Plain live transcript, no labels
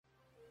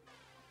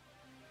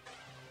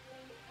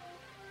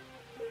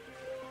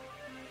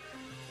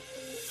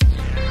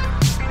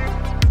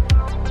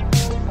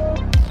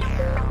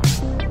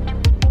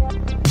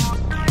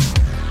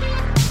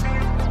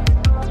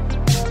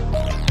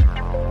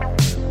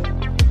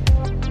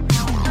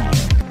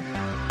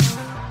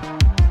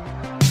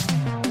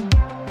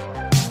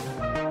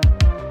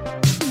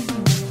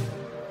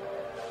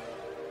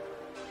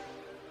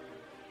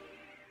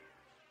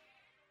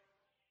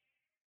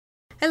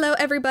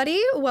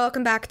everybody.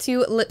 Welcome back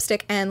to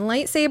Lipstick and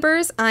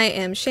Lightsabers. I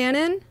am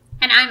Shannon.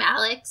 And I'm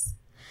Alex.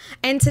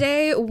 And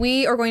today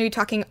we are going to be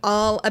talking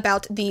all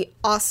about the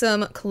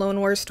awesome Clone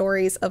Wars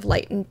stories of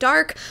Light and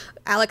Dark.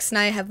 Alex and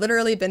I have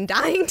literally been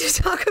dying to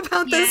talk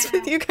about this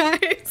with you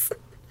guys.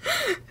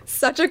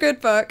 Such a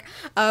good book.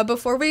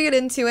 Before we get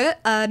into it,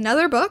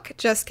 another book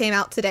just came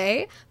out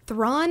today,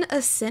 Thrawn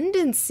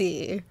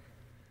Ascendancy.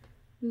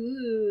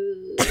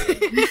 Ooh.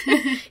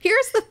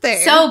 Here's the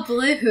thing. So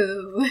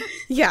blue.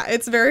 Yeah,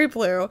 it's very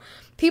blue.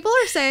 People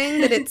are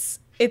saying that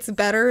it's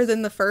better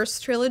than the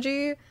first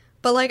trilogy,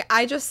 but like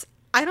I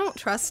don't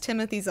trust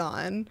Timothy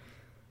Zahn.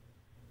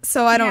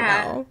 So I don't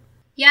know.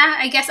 Yeah,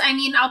 I guess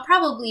I'll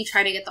probably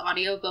try to get the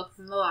audiobook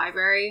from the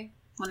library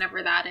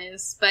whenever that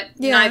is, but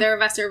neither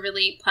of us are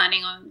really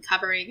planning on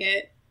covering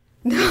it.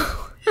 No.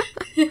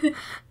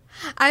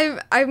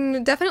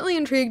 I'm definitely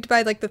intrigued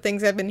by like the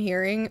things I've been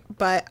hearing,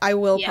 but I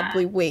will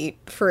probably wait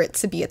for it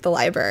to be at the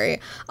library.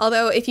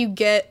 Although if you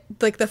get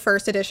like the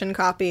first edition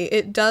copy,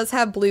 it does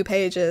have blue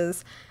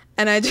pages,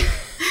 and it's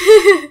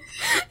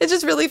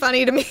just really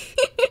funny to me.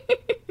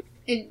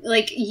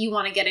 You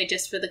want to get it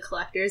just for the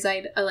collector's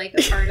item,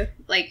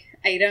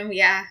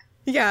 yeah.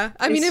 Yeah,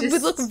 I mean, it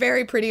would look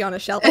very pretty on a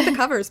shelf. Like, the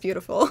cover is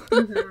beautiful.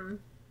 Mm-hmm.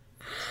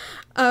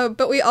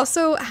 But we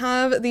also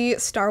have the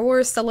Star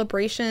Wars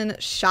Celebration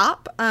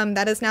shop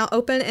that is now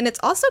open, and it's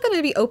also going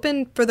to be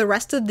open for the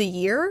rest of the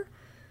year,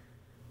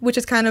 which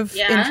is kind of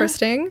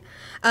interesting.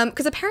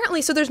 Because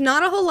apparently, so there's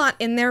not a whole lot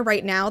in there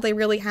right now. They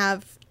really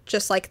have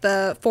just like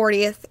the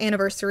 40th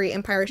anniversary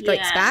Empire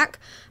Strikes Back.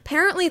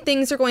 Apparently,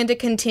 things are going to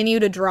continue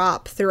to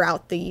drop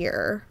throughout the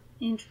year.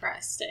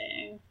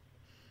 Interesting.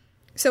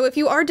 So if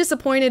you are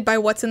disappointed by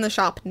what's in the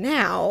shop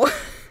now...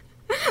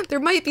 there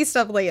might be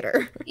stuff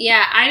later.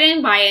 Yeah, I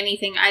didn't buy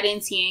anything. I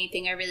didn't see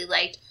anything I really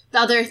liked. The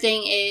other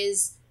thing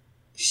is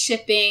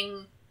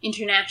shipping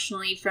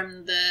internationally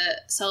from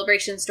the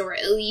Celebration store,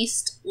 at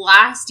least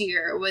last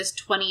year, was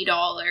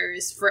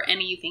 $20 for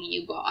anything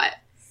you bought.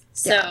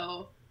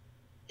 So,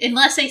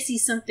 unless I see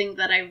something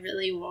that I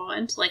really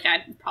want, like,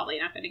 I'm probably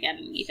not going to get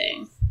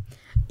anything.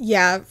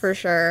 Yeah, for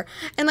sure.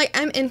 And, like,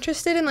 I'm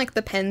interested in, like,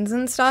 the pens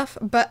and stuff,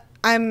 but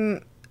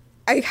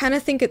I kind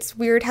of think it's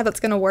weird how that's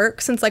going to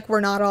work since, like, we're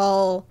not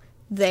all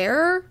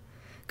there.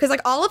 Because, like,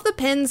 all of the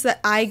pins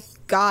that I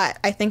got,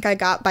 I think I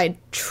got by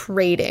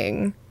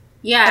trading.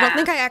 Yeah. I don't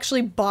think I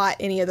actually bought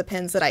any of the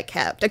pins that I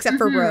kept, except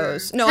for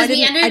Rose. No, I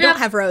didn't. I don't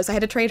have Rose. I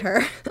had to trade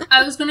her.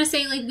 I was going to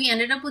say, like, we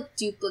ended up with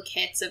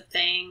duplicates of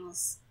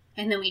things,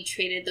 and then we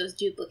traded those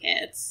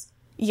duplicates.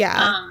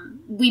 Yeah.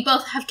 We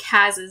both have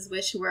Kaz's,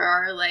 which were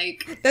our,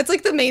 like... That's,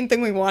 like, the main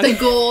thing we wanted. The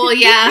goal,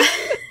 yeah.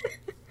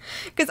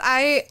 Because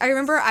I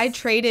remember I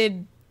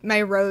traded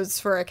my Rose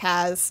for a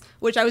Kaz,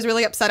 which I was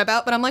really upset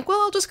about, but I'm like,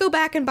 well, I'll just go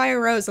back and buy a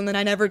Rose, and then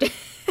I never did.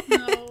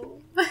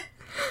 No.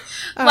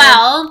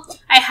 Well,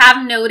 I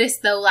have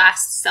noticed, though,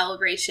 last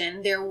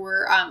Celebration, there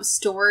were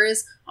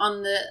stores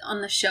on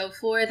the show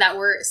floor that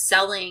were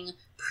selling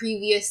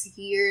previous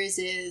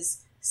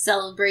years'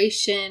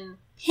 Celebration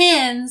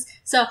pins,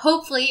 so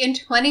hopefully in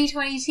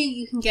 2022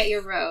 you can get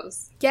your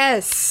Rose.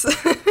 Yes.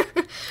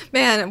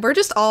 Man, we're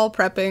just all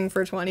prepping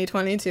for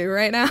 2022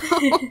 right now.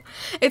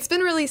 It's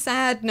been really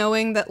sad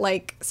knowing that,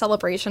 like,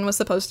 Celebration was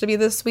supposed to be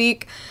this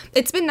week.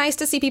 It's been nice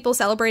to see people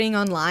celebrating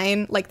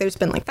online. Like, there's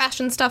been, like,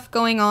 fashion stuff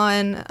going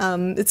on.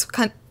 It's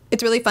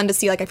really fun to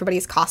see, like,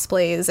 everybody's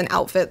cosplays and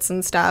outfits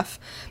and stuff.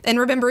 And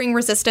Remembering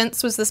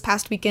Resistance was this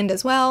past weekend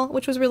as well,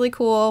 which was really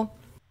cool.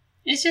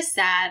 It's just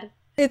sad.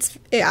 It's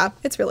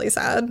really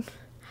sad.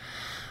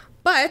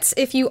 But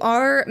if you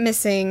are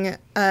missing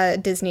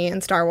Disney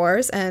and Star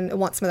Wars and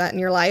want some of that in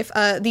your life,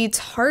 the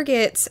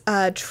Target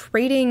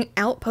Trading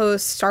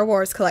Outpost Star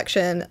Wars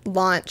collection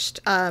launched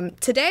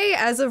today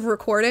as of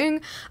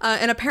recording,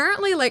 and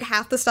apparently like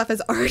half the stuff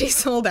is already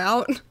sold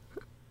out.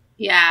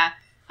 Yeah.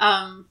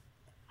 I'm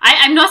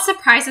not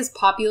surprised it's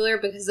popular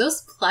because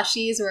those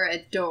plushies were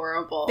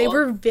adorable. They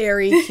were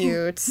very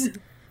cute.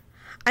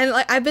 And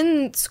like I've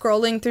been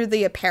scrolling through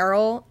the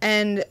apparel,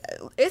 and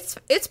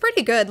it's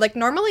pretty good. Like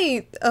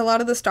normally, a lot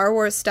of the Star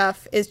Wars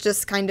stuff is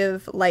just kind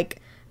of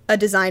like a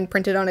design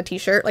printed on a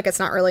T-shirt. Like it's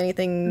not really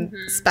anything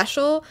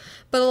special.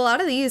 But a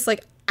lot of these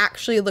like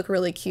actually look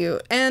really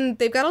cute, and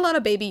they've got a lot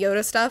of Baby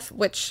Yoda stuff,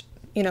 which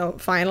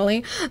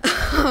finally.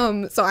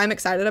 So I'm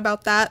excited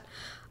about that.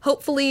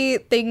 Hopefully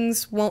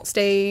things won't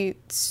stay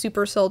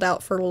super sold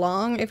out for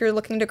long if you're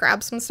looking to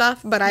grab some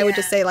stuff. But I would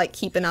just say like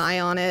keep an eye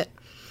on it.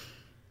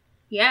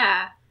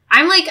 Yeah.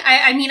 I'm like,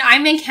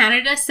 I'm in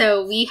Canada,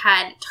 so we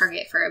had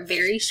Target for a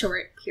very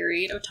short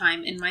period of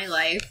time in my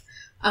life.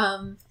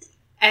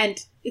 And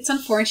it's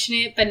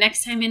unfortunate, but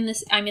next time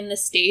I'm in the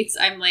States,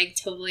 I'm like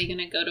totally going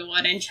to go to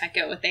one and check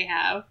out what they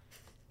have.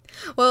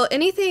 Well,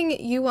 anything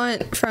you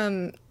want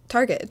from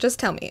Target, just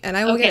tell me and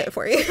I will get it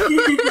for you.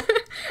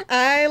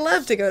 I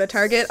love to go to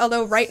Target,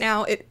 although right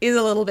now it is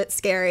a little bit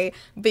scary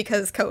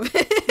because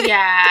COVID.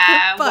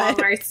 Yeah,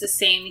 Walmart's the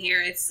same here.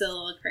 It's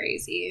still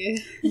crazy.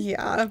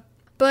 Yeah.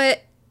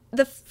 But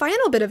the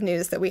final bit of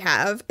news that we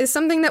have is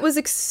something that was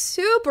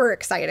super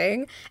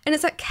exciting, and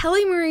it's that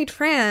Kelly Marie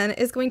Tran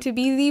is going to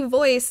be the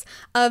voice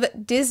of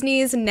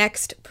Disney's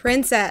next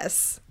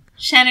princess.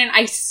 Shannon,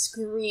 I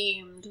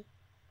screamed.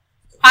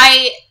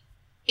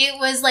 It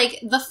was like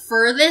the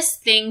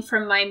furthest thing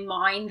from my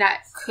mind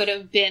that could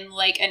have been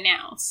like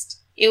announced.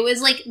 It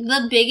was like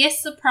the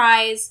biggest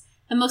surprise,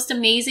 the most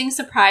amazing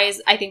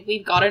surprise I think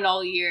we've gotten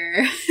all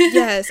year.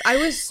 Yes, I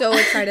was so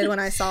excited when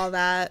I saw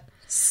that.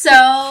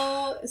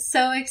 So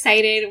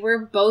excited.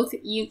 We're both,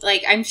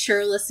 like, I'm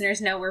sure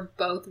listeners know we're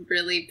both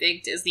really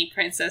big Disney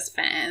princess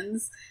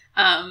fans.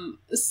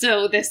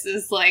 So this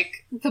is,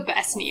 like, the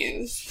best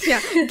news. Yeah,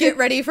 get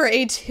ready for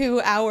a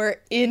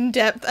 2-hour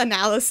in-depth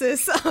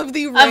analysis of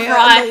the Raya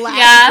and the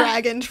Last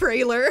Dragon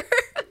trailer.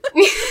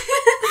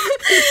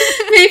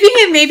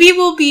 Maybe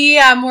we'll be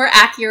more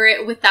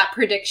accurate with that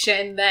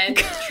prediction than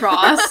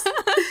Tross. God,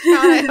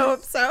 I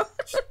hope so.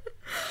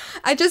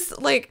 I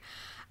just, like...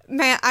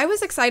 Man, I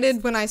was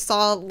excited when I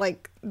saw,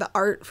 like, the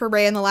art for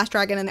Raya and the Last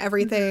Dragon and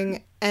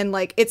everything, and,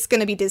 like, it's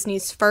gonna be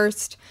Disney's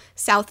first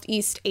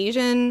Southeast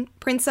Asian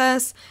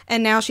princess,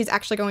 and now she's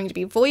actually going to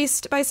be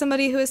voiced by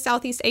somebody who is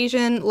Southeast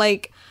Asian.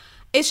 Like,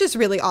 it's just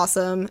really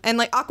awesome. And,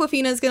 like,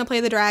 Awkwafina's gonna play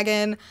the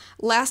dragon.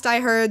 Last I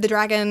heard, the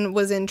dragon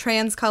was in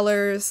trans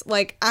colors.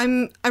 Like,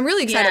 I'm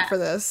really excited for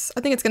this. I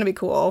think it's gonna be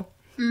cool.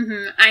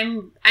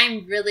 I'm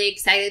really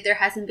excited. There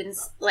hasn't been,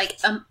 like,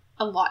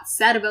 a lot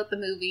said about the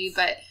movie,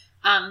 but...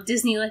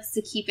 Disney likes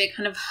to keep it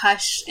kind of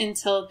hush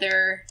until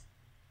they're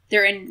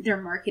in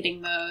their marketing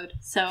mode.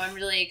 So I'm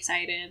really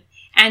excited,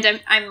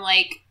 and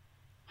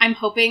I'm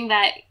hoping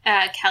that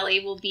Kelly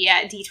will be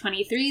at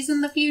D23s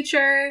in the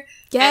future.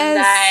 Yes, and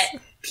that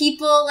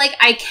people like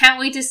I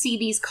can't wait to see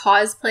these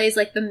cosplays,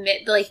 like the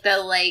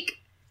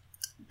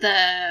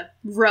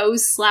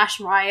Rose /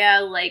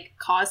 Raya like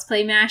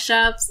cosplay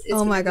mashups. It's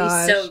oh my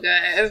gosh, so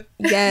good.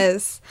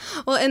 Yes.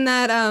 Well, in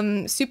that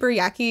Super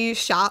Yaki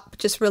shop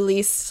just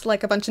released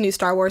like a bunch of new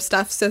Star Wars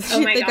stuff. So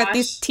they've got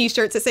these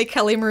t-shirts that say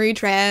Kelly Marie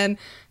Tran,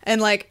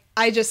 and like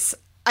I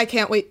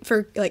can't wait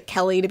for like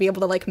Kelly to be able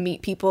to like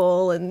meet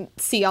people and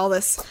see all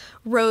this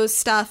Rose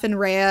stuff and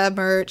Raya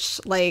merch.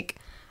 Like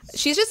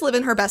she's just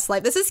living her best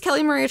life. This is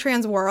Kelly Marie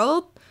Tran's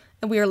world.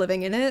 And we are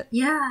living in it.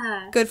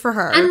 Yeah. Good for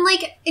her. And,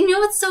 like, you know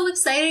what's so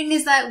exciting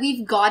is that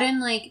we've gotten,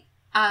 like,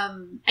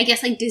 I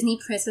guess, like, Disney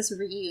princess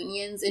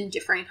reunions and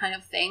different kind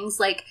of things.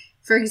 Like,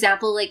 for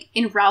example, like,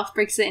 in Ralph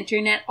Breaks the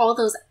Internet, all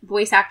those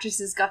voice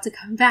actresses got to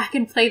come back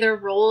and play their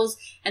roles.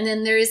 And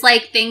then there's,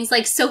 like, things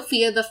like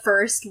Sophia the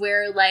First,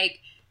 where,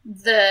 like,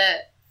 the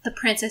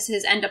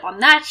princesses end up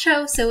on that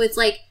show. So it's,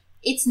 like,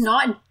 it's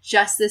not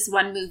just this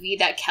one movie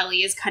that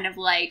Kelly is kind of,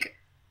 like,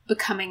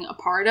 becoming a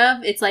part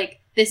of. It's, like,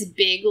 this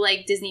big,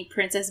 like, Disney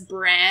princess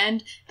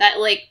brand that,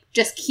 like,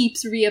 just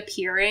keeps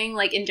reappearing,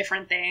 like, in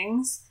different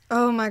things.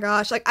 Oh my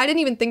gosh. Like, I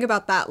didn't even think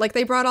about that. Like,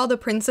 they brought all the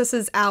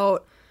princesses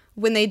out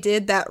when they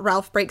did that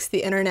Ralph Breaks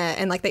the Internet,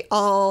 and, like, they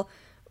all,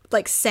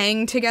 like,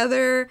 sang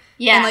together.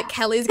 Yeah. And, like,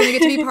 Kelly's gonna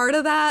get to be part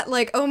of that.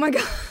 Like, oh my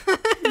god.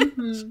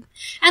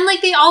 And,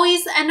 like, they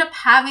always end up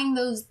having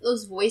those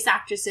voice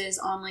actresses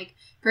on, like,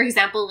 for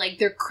example, like,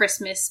 their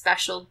Christmas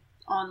special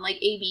on like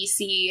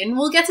ABC, and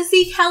we'll get to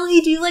see Kelly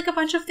do like a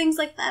bunch of things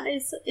like that.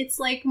 It's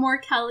like more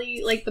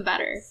Kelly, like the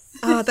better.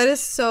 Oh, that is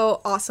so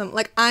awesome.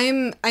 Like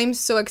I'm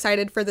so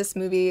excited for this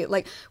movie.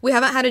 Like we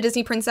haven't had a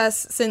Disney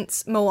princess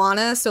since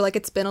Moana, so like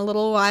it's been a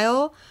little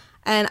while,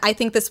 and I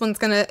think this one's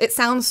gonna, it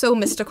sounds so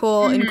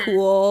mystical and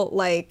cool.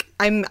 Like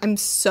I'm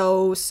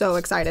so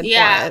excited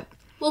for it.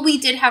 Well, we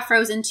did have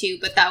Frozen 2,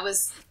 but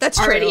that's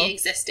already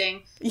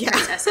existing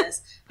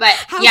princesses. But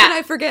how can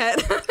I forget?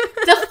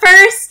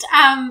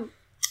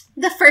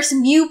 The first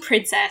new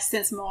princess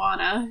since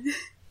Moana.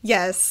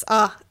 Yes.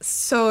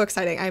 So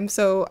exciting. I'm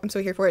so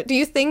here for it. Do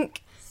you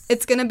think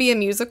it's gonna be a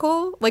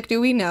musical? Like,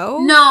 do we know?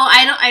 No,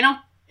 I don't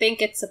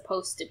think it's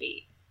supposed to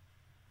be.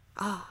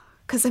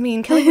 Because I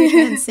mean, Kelly Marie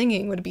Tran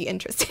singing would be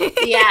interesting.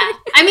 Yeah.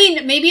 I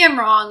mean, maybe I'm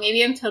wrong.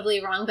 Maybe I'm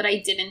totally wrong, but I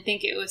didn't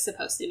think it was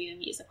supposed to be a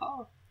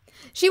musical.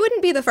 She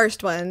wouldn't be the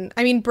first one.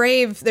 I mean,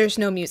 Brave, there's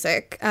no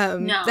music.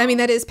 No. I mean,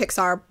 that is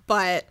Pixar,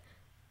 but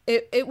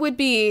it would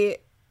be...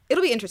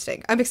 It'll be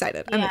interesting. I'm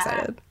excited. I'm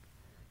excited.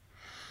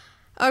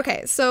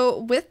 Okay,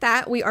 so with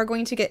that, we are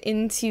going to get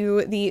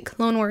into the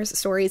Clone Wars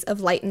Stories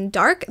of Light and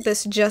Dark.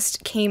 This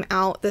just came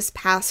out this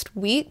past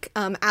week.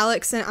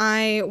 Alex and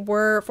I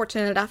were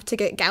fortunate enough to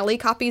get galley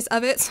copies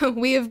of it, so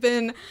we have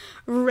been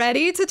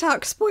ready to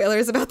talk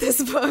spoilers about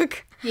this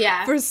book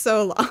for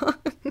so long.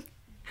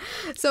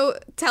 So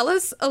tell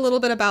us a little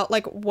bit about,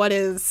 like, what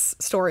is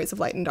Stories of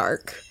Light and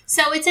Dark?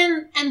 So it's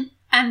an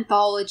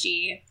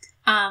anthology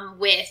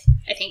with,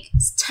 I think,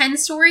 11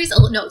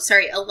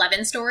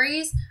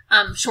 stories,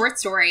 short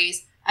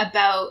stories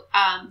about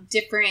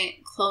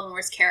different Clone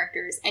Wars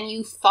characters, and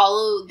you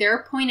follow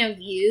their point of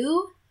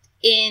view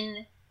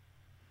in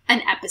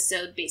an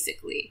episode,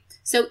 basically.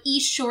 So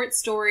each short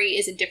story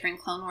is a different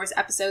Clone Wars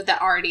episode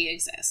that already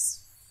exists.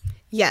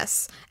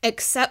 Yes,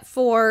 except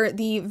for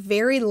the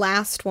very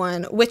last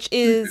one, which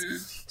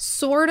is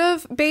sort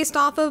of based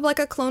off of like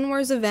a Clone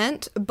Wars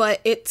event,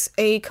 but it's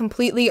a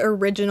completely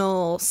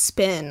original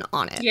spin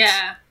on it.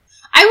 Yeah.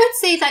 I would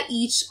say that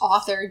each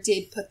author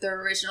did put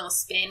their original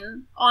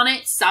spin on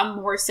it, some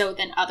more so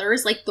than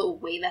others, like the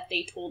way that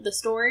they told the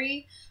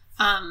story.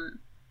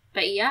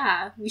 But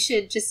yeah, we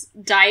should just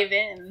dive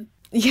in.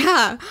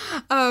 Yeah.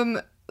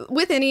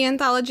 With any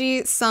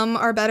anthology, some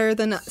are better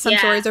than some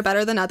stories are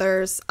better than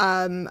others.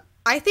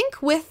 I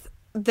think with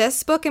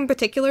this book in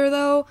particular,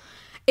 though,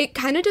 it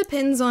kind of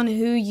depends on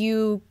who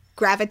you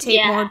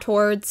gravitate more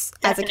towards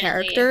as a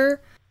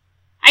character.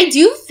 I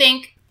do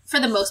think, for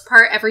the most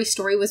part, every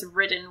story was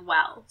written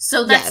well.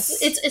 So that's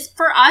it's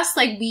for us,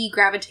 like, we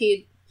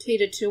gravitated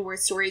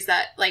towards stories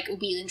that, like,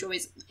 we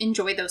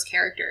enjoy those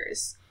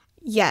characters.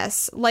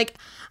 Yes, like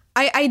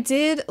I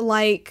did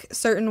like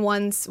certain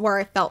ones where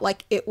I felt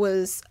like it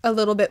was a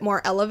little bit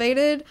more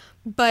elevated,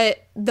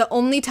 but the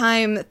only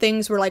time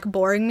things were like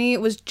boring me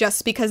was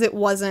just because it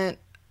wasn't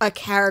a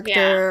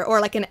character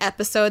or like an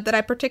episode that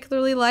I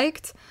particularly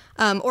liked,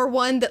 or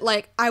one that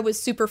like I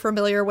was super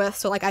familiar with,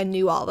 so like I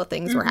knew all the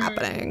things were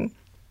happening.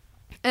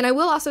 And I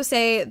will also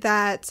say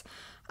that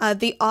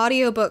the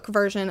audiobook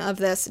version of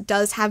this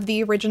does have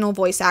the original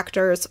voice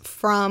actors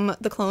from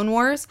the Clone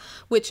Wars,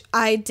 which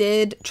I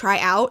did try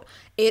out.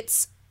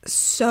 It's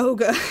so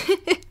good.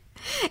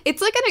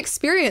 It's like an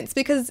experience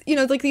because, you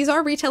know, like these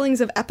are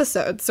retellings of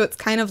episodes, so it's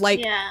kind of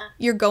like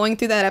you're going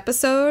through that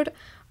episode,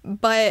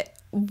 but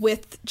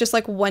with just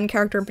like one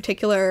character in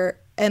particular.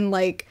 And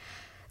like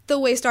the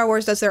way Star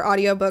Wars does their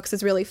audiobooks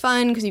is really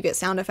fun because you get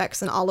sound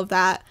effects and all of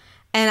that.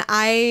 And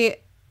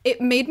it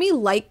made me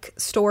like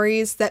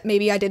stories that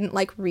maybe I didn't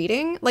like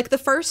reading. Like the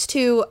first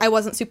two I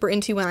wasn't super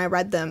into when I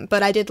read them,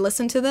 but I did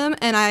listen to them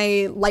and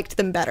I liked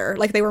them better.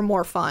 Like they were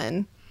more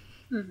fun.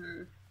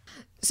 Mm-hmm.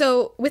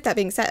 So with that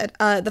being said,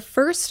 the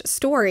first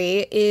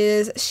story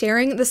is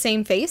Sharing the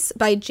Same Face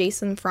by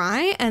Jason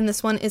Fry, and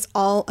this one is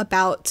all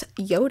about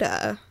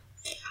Yoda.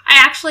 I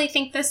actually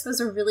think this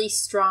was a really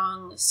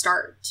strong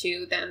start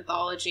to the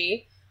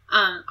anthology.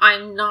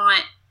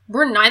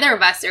 We're neither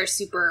of us are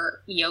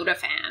super Yoda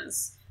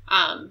fans,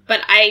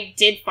 but I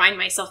did find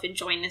myself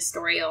enjoying this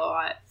story a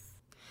lot.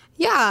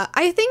 Yeah,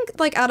 I think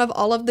like out of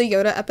all of the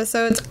Yoda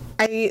episodes,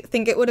 I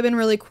think it would have been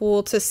really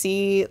cool to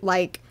see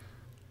like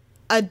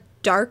a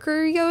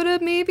darker Yoda,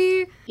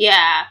 maybe.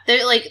 Yeah,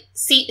 they're like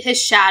see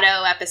his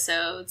shadow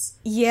episodes.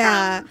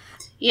 Yeah.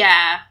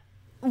 Yeah.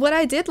 What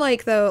I did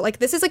like, though, like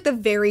this is like the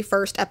very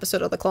first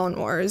episode of the Clone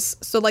Wars,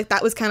 so like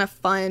that was kind of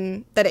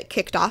fun that it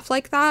kicked off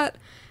like that.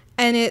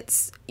 And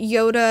it's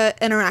Yoda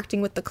interacting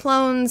with the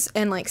clones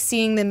and like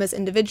seeing them as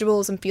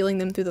individuals and feeling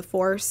them through the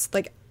Force.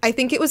 Like I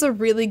think it was a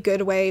really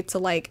good way to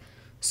like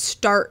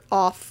start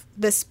off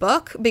this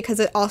book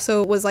because it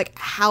also was like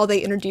how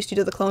they introduced you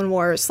to the Clone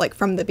Wars like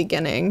from the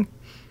beginning.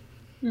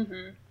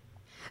 Mm-hmm.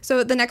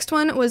 So the next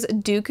one was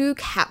Dooku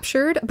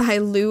Captured by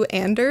Lou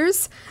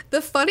Anders.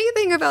 The funny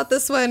thing about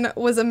this one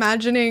was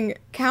imagining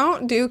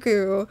Count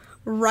Dooku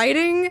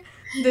writing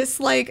this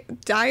like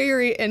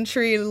diary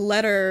entry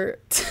letter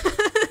to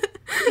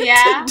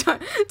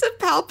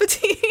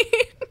Palpatine.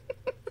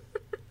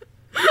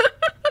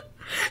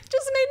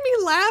 Just made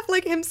me laugh,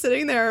 like him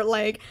sitting there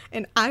like,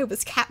 and I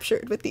was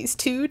captured with these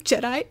two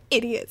Jedi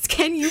idiots.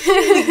 Can you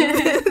believe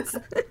this?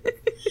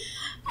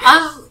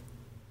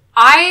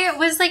 I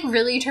was, like,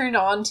 really turned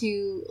on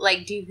to,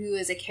 like, Dooku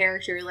as a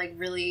character, like,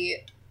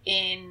 really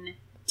in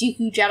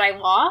Dooku Jedi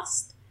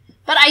Lost.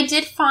 But I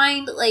did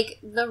find, like,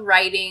 the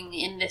writing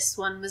in this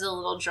one was a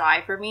little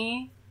dry for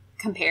me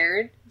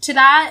compared to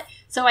that.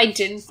 So I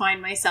didn't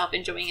find myself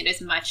enjoying it as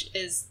much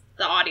as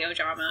the audio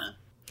drama.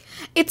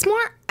 It's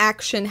more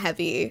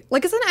action-heavy.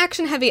 Like, it's an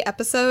action-heavy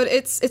episode.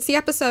 It's the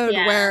episode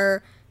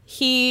where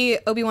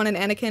Obi-Wan, and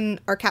Anakin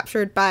are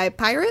captured by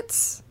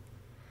pirates.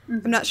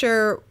 I'm not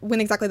sure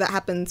when exactly that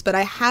happens, but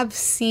I have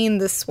seen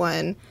this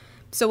one.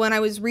 So when I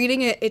was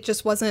reading it, it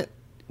just wasn't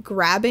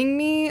grabbing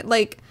me.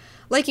 Like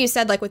you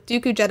said, like with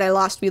Dooku Jedi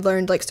Lost, we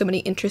learned like so many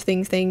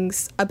interesting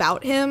things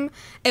about him.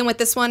 And with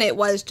this one, it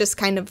was just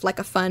kind of like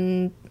a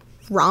fun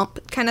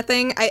romp kind of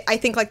thing. I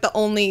think like the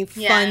only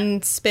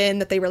fun spin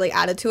that they really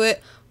added to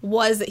it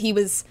was that he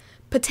was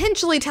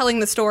potentially telling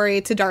the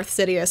story to Darth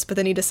Sidious, but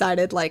then he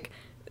decided like,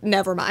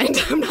 never mind,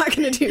 I'm not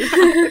going to do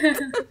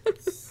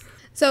that.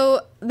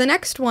 So the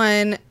next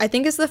one, I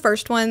think, is the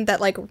first one that,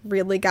 like,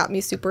 really got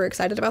me super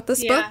excited about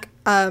this book.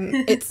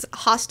 It's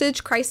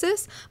Hostage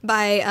Crisis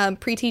by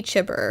Preeti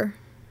Chibber.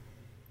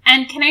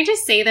 And can I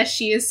just say that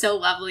she is so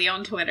lovely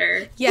on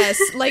Twitter? Yes,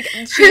 like,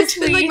 she's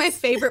been, like, my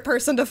favorite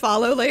person to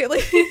follow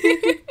lately.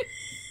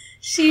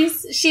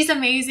 She's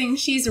amazing.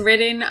 She's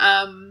written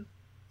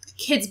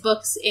kids'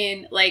 books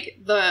in, like,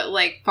 the,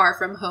 like, Far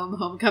From Home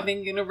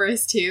Homecoming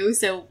universe, too.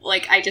 So,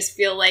 like, I just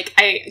feel like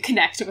I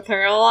connect with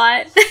her a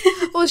lot.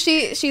 Well,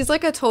 she's,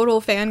 like, a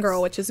total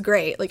fangirl, which is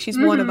great. Like, she's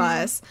one of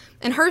us.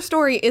 And her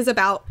story is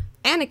about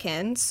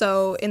Anakin.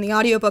 So, in the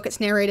audiobook,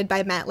 it's narrated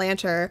by Matt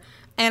Lanter.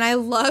 And I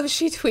love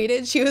she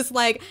tweeted, she was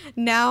like,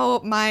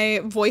 now my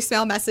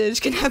voicemail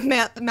message can have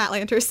Matt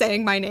Lanter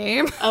saying my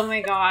name. Oh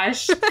my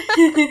gosh.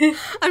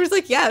 I'm just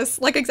like, yes,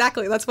 like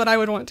exactly. That's what I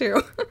would want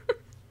to.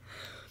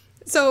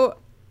 So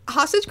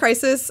Hostage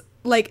Crisis,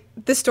 like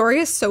the story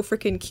is so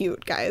freaking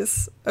cute,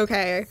 guys.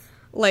 Okay.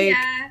 Like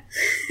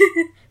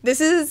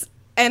this is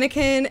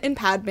Anakin and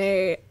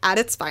Padme at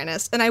its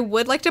finest. And I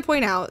would like to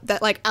point out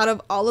that, like, out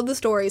of all of the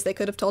stories they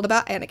could have told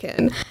about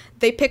Anakin,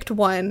 they picked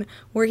one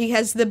where he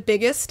has the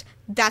biggest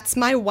 "that's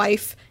my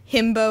wife"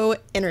 himbo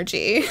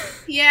energy.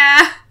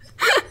 Yeah.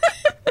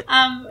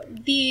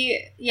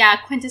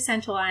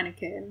 Quintessential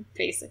Anakin,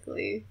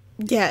 basically.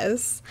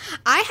 Yes.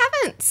 I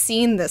haven't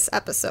seen this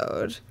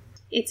episode.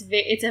 It's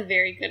a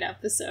very good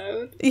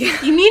episode.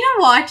 Yeah. You need to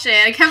watch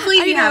it. I can't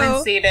believe you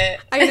haven't seen it.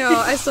 I know.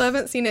 I still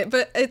haven't seen it,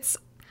 but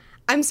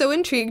I'm so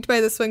intrigued by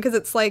this one because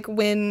it's like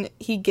when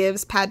he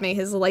gives Padme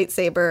his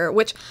lightsaber,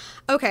 which,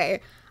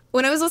 okay,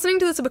 when I was listening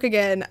to this book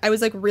again, I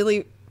was like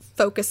really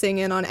focusing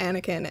in on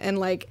Anakin, and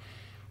like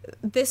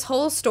this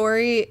whole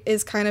story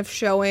is kind of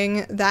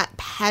showing that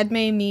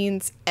Padme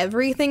means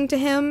everything to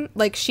him.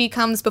 Like she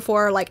comes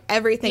before like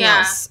everything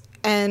else,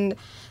 and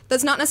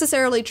that's not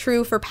necessarily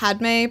true for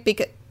Padme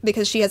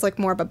because she has like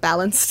more of a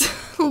balanced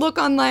look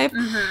on life.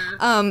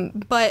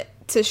 But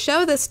to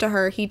show this to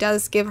her, he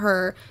does give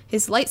her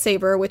his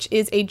lightsaber, which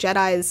is a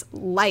Jedi's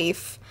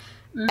life.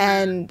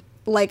 And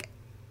like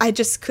I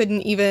just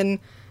couldn't even,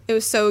 it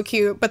was so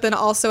cute. But then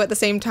also at the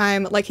same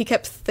time, like he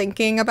kept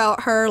thinking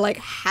about her like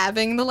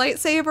having the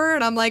lightsaber,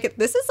 and I'm like,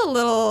 this is a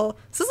little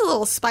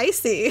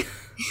spicy.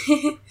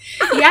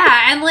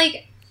 Yeah, and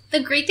like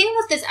the great thing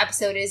with this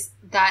episode is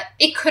that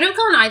it could have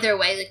gone either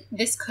way. Like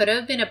this could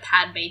have been a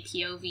Padme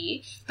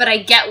POV, but I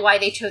get why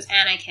they chose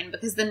Anakin,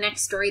 because the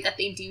next story that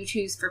they do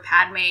choose for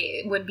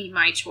Padme would be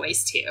my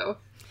choice too.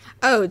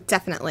 Oh,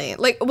 definitely.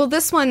 Like, well,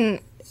 this one,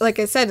 like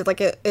I said,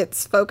 like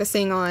it's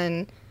focusing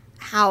on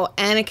how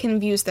Anakin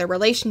views their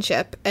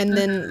relationship, and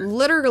then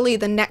literally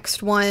the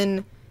next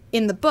one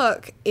in the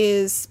book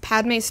is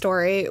Padme's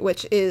story,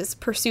 which is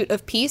Pursuit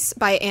of Peace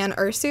by Anne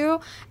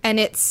Ursu,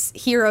 and it's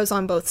heroes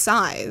on both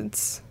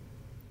sides.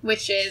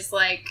 Which is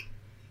like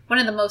one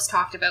of the most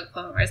talked about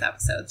Clone Wars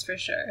episodes for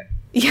sure.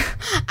 Yeah,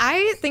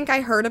 I think I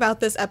heard about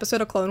this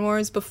episode of Clone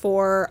Wars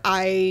before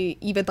I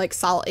even like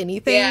saw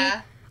anything.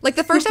 Yeah. Like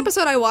the first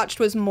episode I watched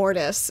was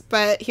Mortis,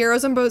 but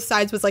Heroes on Both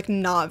Sides was like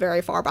not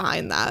very far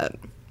behind that.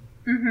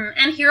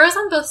 And Heroes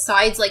on Both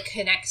Sides like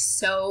connect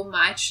so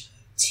much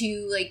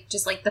to like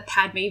just like the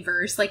Padme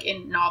verse, like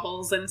in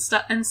novels and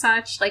stuff and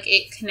such. Like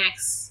it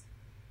connects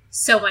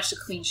so much to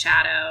Queen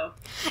Shadow.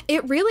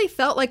 It really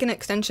felt like an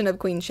extension of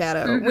Queen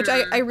Shadow, which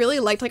I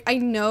really liked. Like, I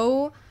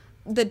know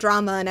the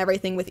drama and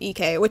everything with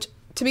EK, which,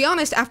 to be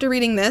honest, after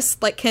reading this,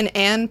 like, can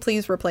Anne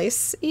please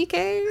replace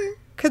EK?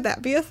 Could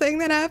that be a thing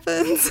that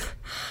happens?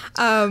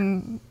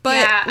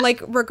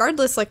 Like,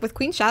 regardless, like, with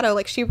Queen Shadow,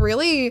 like, she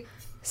really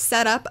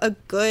set up a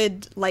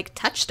good, like,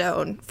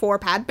 touchstone for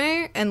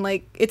Padme, and,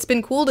 like, it's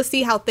been cool to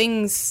see how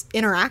things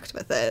interact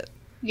with it.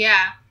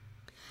 Yeah.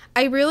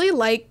 I really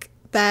like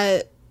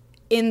that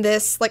in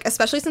this, like,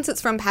 especially since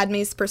it's from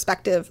Padme's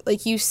perspective,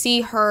 like, you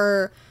see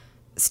her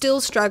still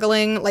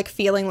struggling, like,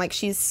 feeling like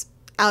she's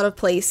out of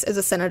place as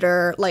a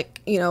senator, like,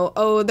 you know,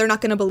 oh, they're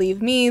not going to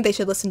believe me, they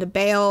should listen to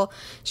Bail.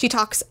 She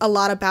talks a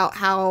lot about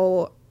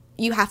how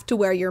you have to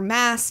wear your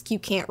mask, you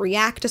can't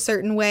react a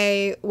certain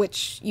way,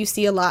 which you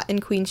see a lot in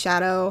Queen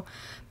Shadow.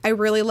 I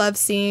really love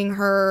seeing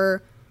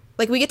her,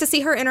 like, we get to see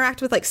her interact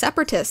with, like,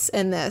 separatists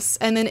in this,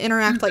 and then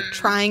interact, like,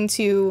 trying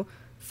to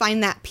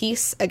find that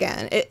peace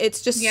again.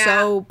 It's just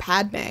so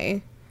Padme.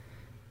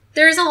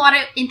 There's a lot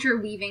of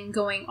interweaving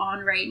going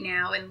on right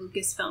now in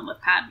Lucasfilm with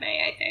Padme,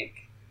 I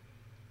think.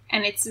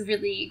 And it's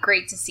really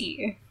great to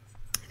see.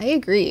 I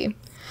agree.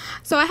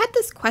 So I had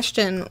this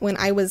question when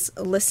I was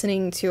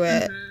listening to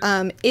it.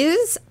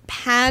 Is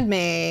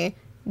Padme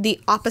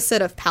the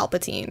opposite of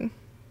Palpatine?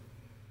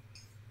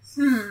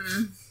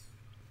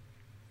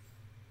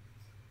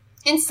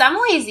 In some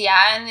ways,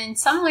 yeah. And in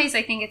some ways,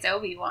 I think it's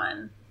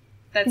Obi-Wan.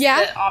 That's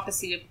the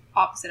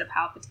opposite of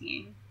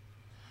Palpatine.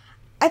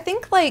 I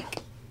think, like,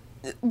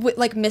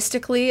 like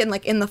mystically and,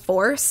 like, in the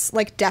Force,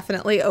 like,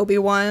 definitely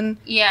Obi-Wan.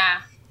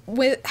 Yeah.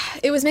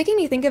 It was making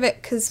me think of it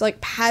because,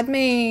 like,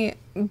 Padme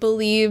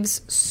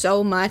believes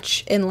so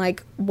much in,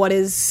 like, what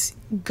is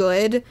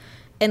good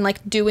and,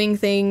 like, doing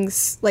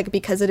things, like,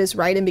 because it is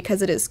right and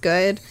because it is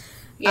good.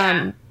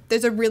 Yeah.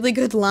 There's a really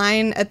good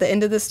line at the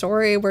end of the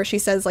story where she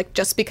says, like,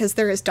 just because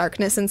there is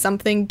darkness in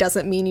something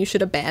doesn't mean you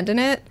should abandon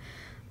it.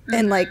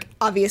 And, like,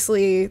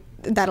 obviously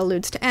that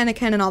alludes to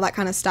Anakin and all that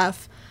kind of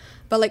stuff.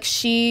 But, like,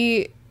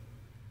 she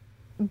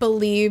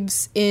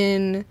believes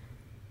in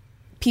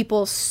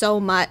people so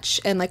much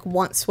and, like,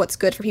 wants what's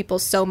good for people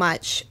so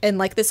much. And,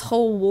 like, this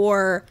whole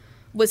war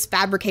was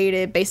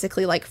fabricated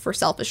basically, like, for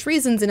selfish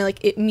reasons. And,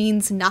 like, it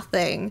means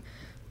nothing.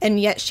 And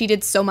yet she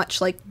did so much,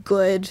 like,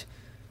 good,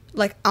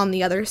 like, on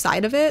the other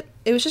side of it.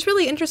 It was just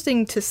really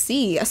interesting to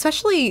see,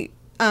 especially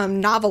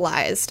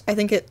novelized. I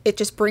think it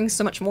just brings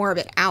so much more of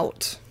it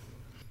out.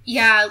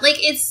 Yeah, like,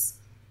 it's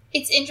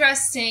it's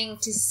interesting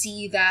to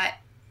see that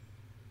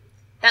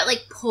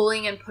like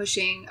pulling and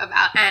pushing of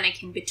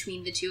Anakin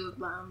between the two of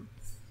them.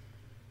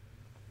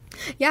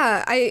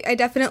 Yeah, I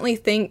definitely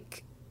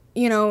think,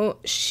 you know,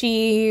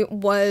 she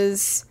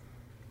was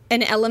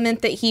an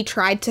element that he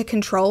tried to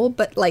control,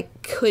 but, like,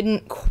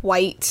 couldn't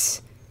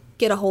quite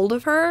get a hold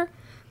of her.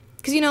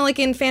 Because, you know, like,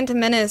 in Phantom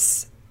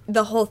Menace,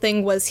 the whole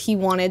thing was he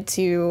wanted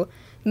to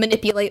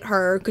manipulate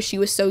her because she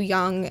was so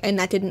young, and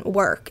that didn't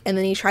work. And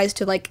then he tries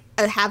to, like,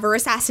 have her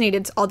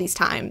assassinated all these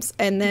times.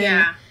 And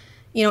then,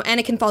 you know,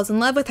 Anakin falls in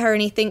love with her,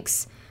 and he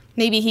thinks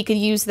maybe he could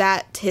use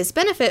that to his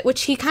benefit,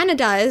 which he kind of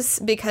does,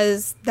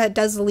 because that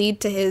does lead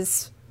to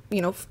his,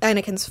 you know,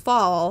 Anakin's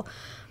fall.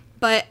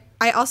 But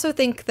I also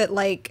think that,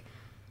 like,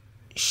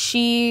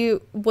 she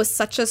was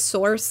such a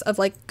source of,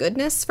 like,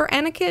 goodness for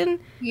Anakin.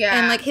 Yeah.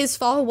 And, like, his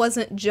fall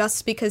wasn't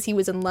just because he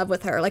was in love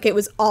with her. Like, it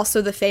was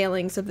also the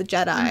failings of the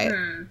Jedi.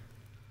 Mm-hmm.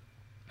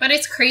 But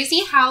it's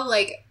crazy how,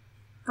 like,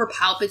 for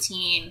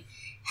Palpatine,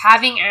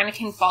 having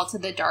Anakin fall to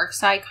the dark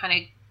side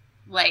kind of,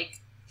 like,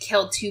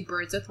 killed two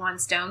birds with one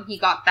stone. He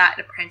got that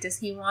apprentice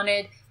he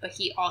wanted, but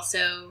he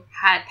also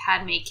had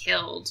Padme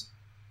killed,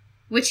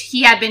 which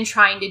he had been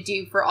trying to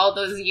do for all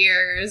those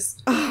years.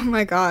 Oh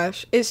my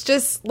gosh. It's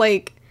just,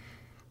 like,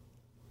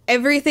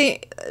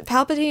 everything.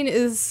 Palpatine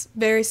is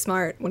very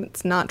smart when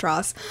it's not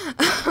Dross.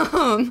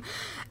 And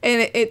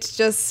it's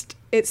just,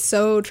 it's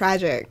so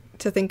tragic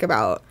to think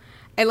about.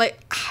 And,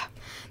 like,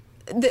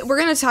 we're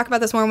going to talk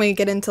about this more when we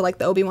get into, like,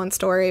 the Obi-Wan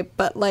story,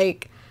 but,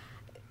 like,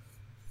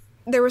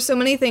 there were so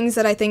many things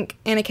that I think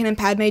Anakin and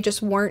Padme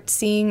just weren't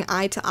seeing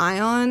eye to eye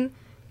on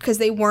because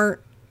they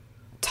weren't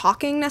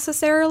talking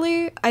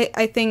necessarily.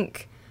 I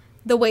think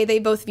the way they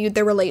both viewed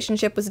their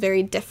relationship was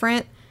very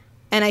different,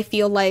 and I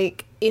feel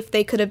like if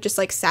they could have just,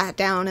 like, sat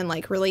down and,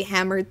 like, really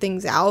hammered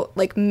things out,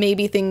 like,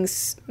 maybe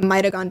things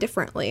might have gone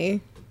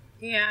differently.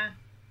 Yeah.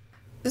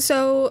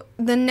 So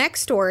the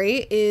next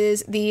story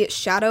is The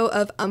Shadow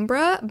of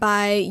Umbra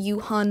by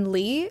Yu-Han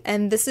Lee,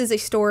 and this is a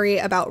story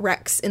about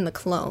Rex in the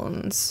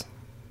Clones.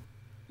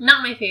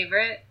 Not my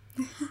favorite.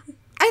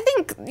 I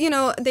think, you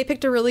know, they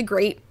picked a really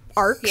great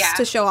arcs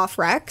to show off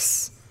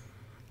Rex.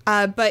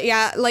 But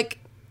yeah, like,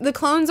 the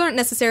clones aren't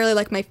necessarily,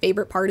 like, my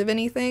favorite part of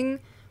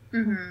anything.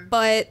 Mm-hmm.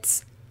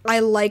 But I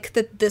like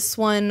that this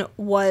one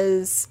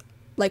was,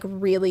 like,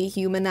 really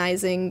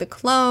humanizing the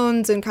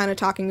clones and kind of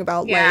talking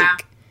about,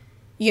 like,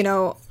 you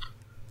know,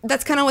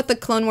 that's kind of what the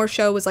Clone Wars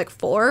show was, like,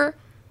 for.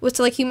 Was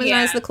to, like,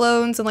 humanize the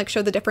clones and, like,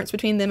 show the difference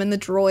between them and the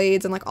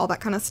droids and, like, all that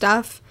kind of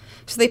stuff.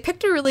 So they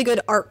picked a really good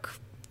arc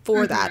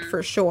for that,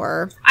 for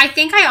sure. I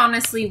think I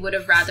honestly would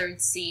have rather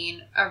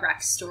seen a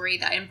Rex story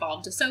that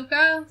involved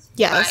Ahsoka.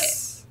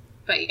 Yes.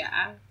 But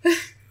yeah.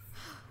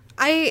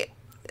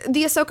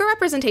 The Ahsoka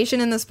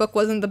representation in this book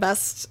wasn't the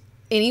best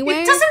anyway.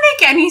 It doesn't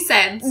make any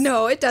sense.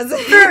 No, it doesn't.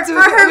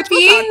 For her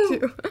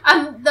being,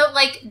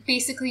 like,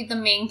 basically the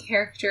main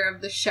character of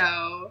the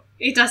show,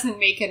 it doesn't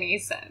make any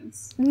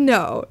sense.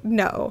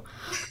 No.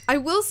 I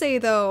will say,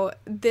 though,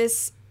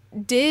 this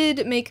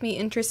did make me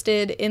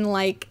interested in,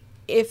 like,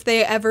 if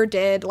they ever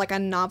did, like, a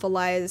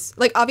novelized...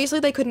 Like, obviously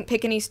they couldn't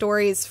pick any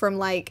stories from,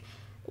 like,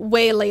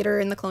 way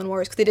later in the Clone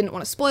Wars because they didn't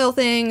want to spoil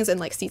things and,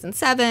 like, Season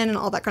 7 and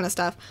all that kind of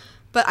stuff.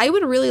 But I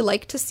would really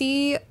like to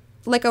see,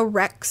 like, a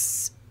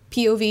Rex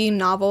POV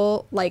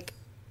novel, like,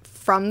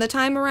 from the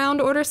time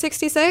around Order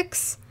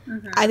 66.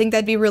 Mm-hmm. I think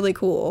that'd be really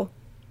cool.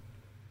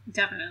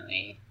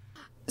 Definitely.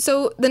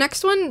 So the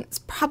next one is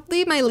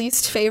probably my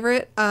least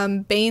favorite,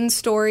 Bane's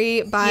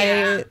Story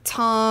by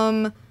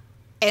Tom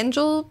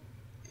Engelberger?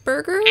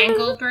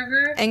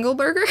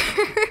 Engelberger.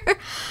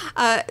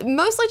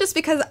 Mostly just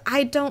because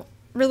I don't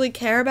really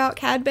care about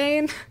Cad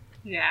Bane.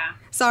 Yeah.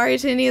 Sorry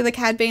to any of the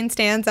Cad Bane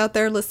stans out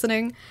there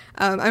listening.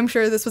 I'm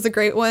sure this was a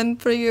great one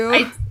for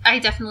you. I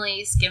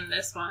definitely skimmed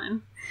this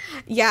one.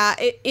 Yeah,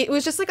 it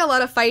was just, like, a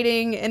lot of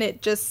fighting, and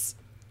it just...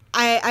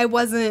 it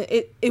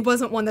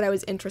wasn't one that I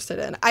was interested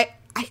in. I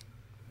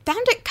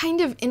found it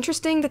kind of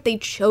interesting that they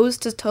chose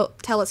to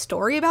tell a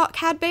story about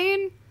Cad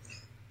Bane.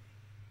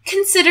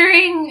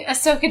 Considering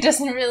Ahsoka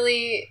doesn't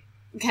really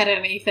get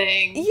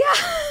anything. Yeah.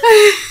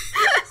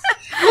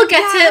 We'll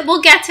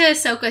get to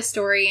Ahsoka's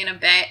story in a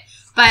bit.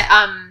 But,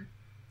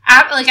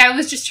 I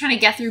was just trying to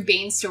get through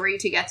Bane's story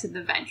to get to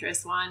the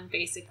Ventress one,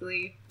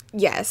 basically.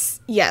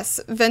 Yes.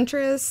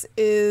 Ventress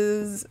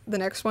is the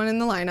next one in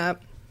the lineup.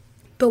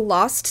 The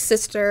Lost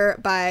Sister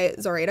by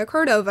Zoraida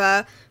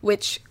Cordova,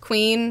 which,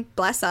 queen,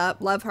 bless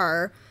up, love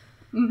her.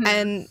 Mm-hmm.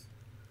 And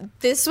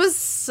this was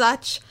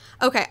such...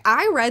 Okay,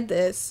 I read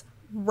this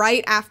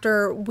right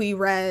after we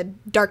read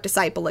Dark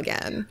Disciple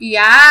again.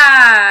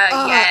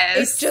 Yeah, yes.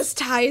 It just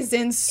ties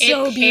in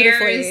so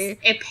beautifully.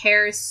 It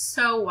pairs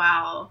so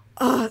well.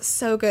 Oh,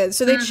 so good.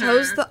 So they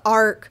chose the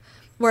arc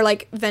where,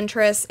 like,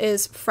 Ventress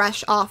is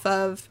fresh off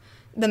of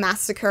the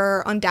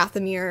massacre on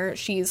Dathomir.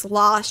 She's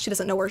lost. She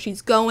doesn't know where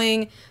she's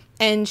going.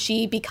 And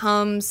she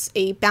becomes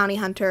a bounty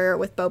hunter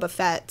with Boba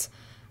Fett.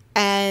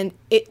 And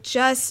it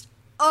just...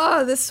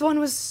 Oh, this one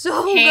was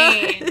so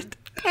good.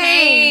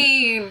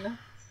 Pain.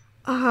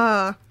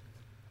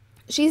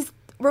 She's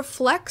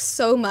reflects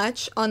so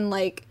much on,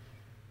 like,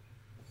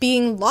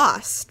 being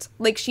lost.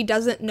 Like, she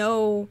doesn't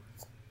know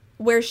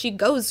where she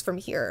goes from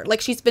here.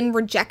 Like, she's been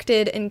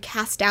rejected and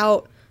cast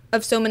out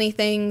of so many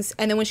things,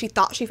 and then when she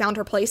thought she found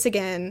her place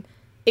again,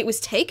 it was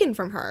taken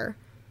from her.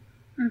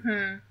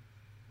 Mm-hmm.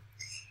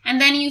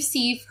 And then you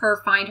see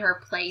her find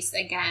her place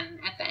again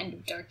at the end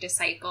of Dark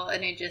Disciple,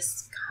 and it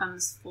just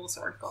comes full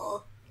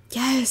circle.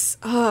 Yes.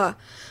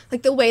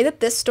 Like, the way that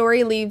this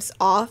story leaves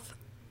off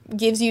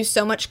gives you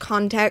so much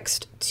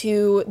context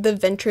to the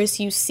Ventress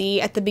you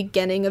see at the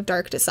beginning of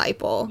Dark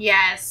Disciple.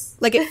 Yes.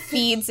 Like, it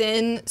feeds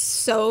in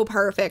so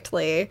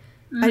perfectly.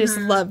 I just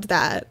loved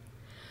that.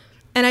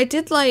 And I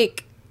did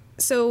like...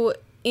 So,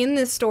 in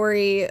this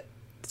story,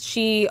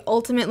 she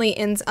ultimately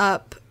ends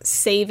up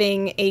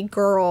saving a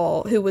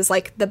girl who was,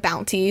 like, the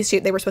bounty.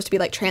 They were supposed to be,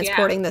 like,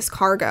 transporting this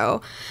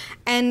cargo.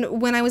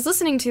 And when I was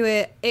listening to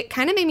it, it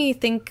kind of made me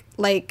think,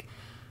 like,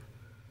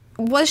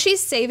 was she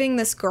saving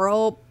this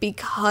girl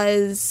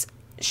because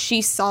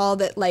she saw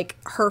that, like,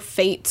 her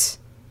fate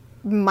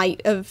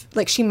might have,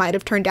 like, she might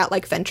have turned out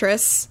like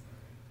Ventress?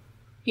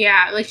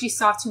 Yeah, like, she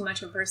saw too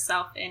much of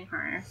herself in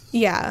her.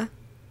 Yeah.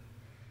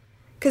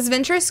 Because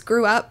Ventress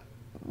grew up,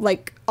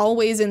 like,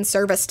 always in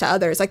service to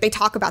others. Like, they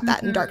talk about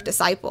that in Dark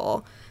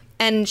Disciple.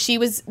 And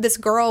this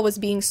girl was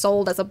being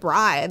sold as a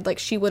bride. Like,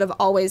 she would have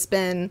always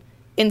been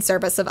in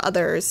service of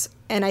others.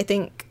 And I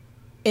think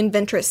in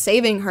Ventress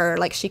saving her,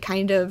 like, she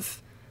kind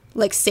of,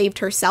 like, saved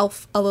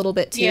herself a little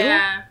bit too.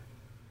 Yeah.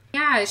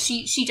 Yeah,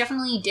 she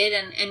definitely did.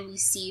 And we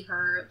see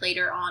her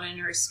later on in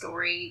her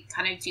story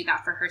kind of do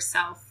that for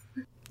herself.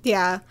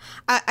 Yeah.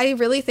 I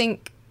really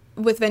think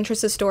with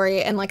Ventress's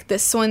story, and, like,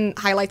 this one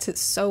highlights it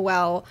so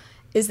well,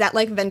 is that,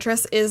 like,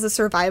 Ventress is a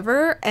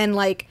survivor, and,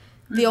 like,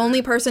 the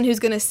only person who's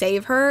gonna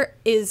save her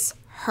is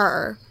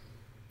her.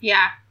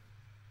 Yeah.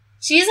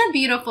 She's a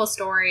beautiful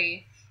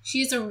story.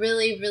 She's a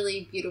really,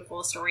 really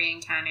beautiful story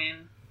in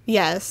canon.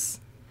 Yes.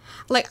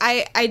 Like,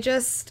 I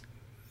just,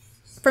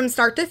 from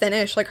start to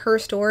finish, like, her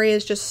story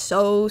is just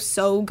so,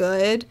 so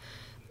good.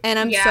 And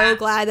I'm so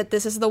glad that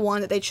this is the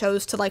one that they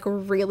chose to, like,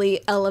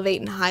 really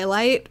elevate and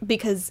highlight,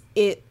 because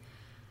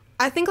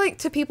I think, like,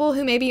 to people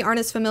who maybe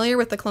aren't as familiar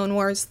with the Clone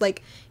Wars,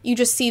 like, you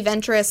just see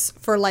Ventress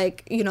for,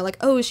 like, you know, like,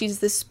 oh, she's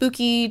this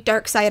spooky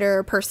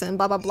Darksider person,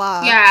 blah, blah,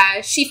 blah.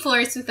 Yeah, she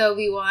flirts with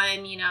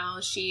Obi-Wan, you know,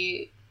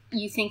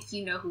 you think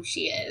you know who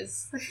she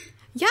is.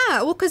 Yeah,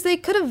 well, because they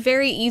could have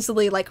very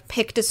easily, like,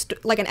 picked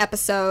an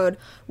episode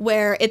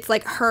where it's,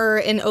 like, her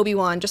and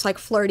Obi-Wan just, like,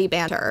 flirty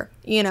banter,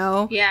 you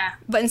know? Yeah.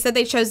 But instead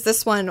they chose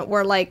this one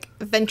where, like,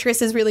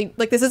 Ventress is really,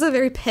 like, this is a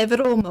very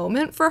pivotal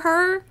moment for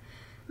her.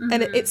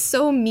 And it's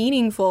so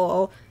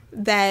meaningful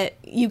that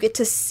you get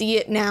to see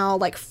it now,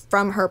 like,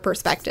 from her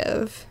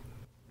perspective.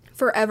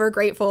 Forever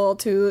grateful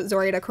to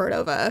Zoraida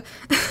Cordova.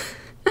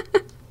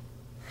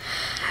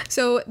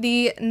 So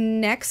the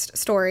next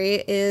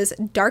story is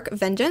Dark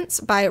Vengeance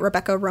by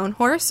Rebecca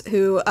Roanhorse,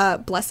 who,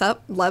 bless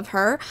up, love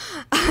her.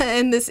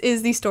 And this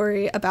is the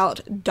story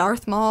about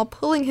Darth Maul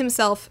pulling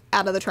himself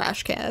out of the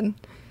trash can.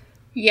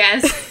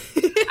 Yes.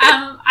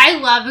 I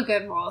love a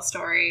good Maul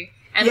story.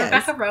 And yes.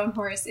 Rebecca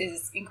Roanhorse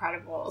is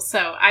incredible.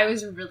 So I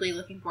was really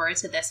looking forward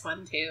to this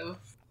one, too.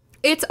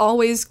 It's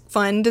always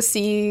fun to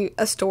see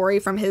a story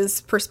from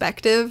his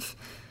perspective,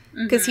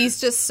 because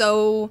he's just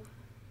so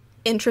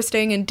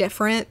interesting and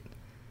different.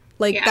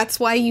 Like, that's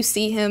why you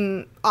see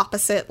him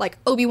opposite, like,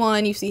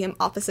 Obi-Wan, you see him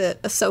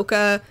opposite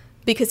Ahsoka,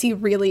 because he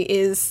really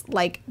is,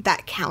 like,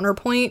 that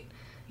counterpoint.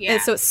 Yeah.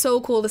 And so it's so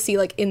cool to see,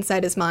 like,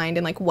 inside his mind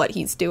and, like, what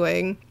he's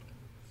doing.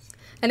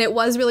 And it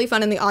was really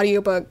fun in the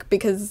audiobook,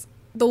 because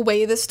the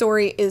way the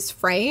story is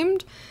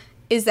framed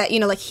is that, you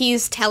know, like,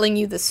 he's telling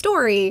you the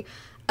story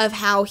of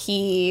how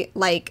he,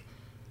 like,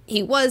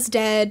 he was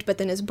dead, but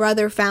then his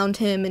brother found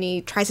him and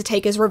he tries to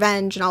take his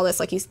revenge and all this.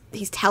 Like,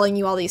 he's telling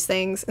you all these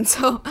things. And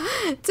so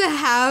to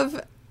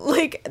have,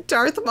 like,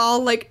 Darth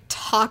Maul, like,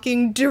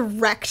 talking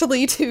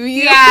directly to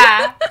you.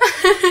 Yeah.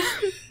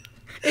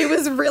 It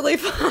was really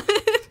fun.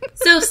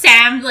 So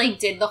Sam, like,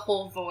 did the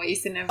whole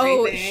voice and everything.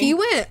 Oh, he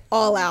went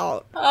all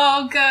out.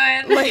 Oh,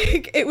 good.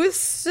 Like, it was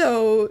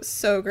so,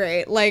 so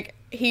great. Like,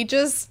 he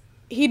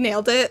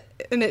nailed it,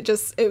 and it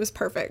was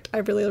perfect. I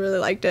really, really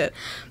liked it.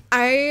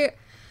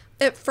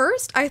 At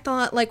first, I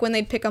thought, like, when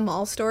they'd pick a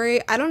Maul story,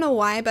 I don't know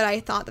why, but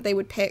I thought that they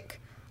would pick,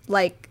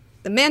 like,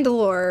 the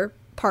Mandalore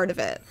part of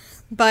it.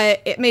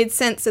 But it made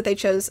sense that they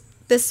chose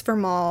this for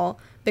Maul,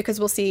 because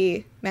we'll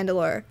see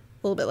Mandalore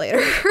a little bit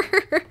later.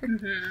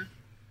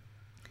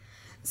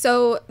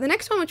 So the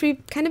next one, which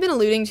we've kind of been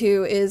alluding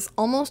to, is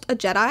Almost a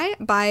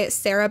Jedi by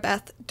Sarah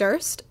Beth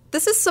Durst.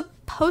 This is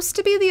supposed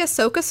to be the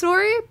Ahsoka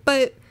story,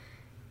 but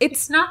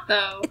it's not,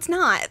 though. It's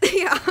not.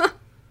 Yeah.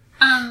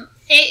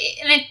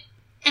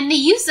 And they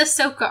used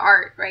Ahsoka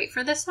art, right,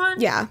 for this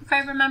one? Yeah. If I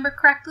remember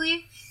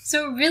correctly.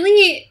 So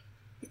really,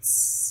 it's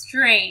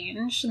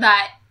strange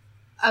that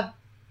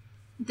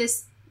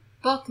this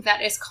book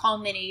that is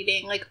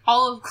culminating, like,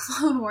 all of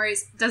Clone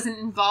Wars doesn't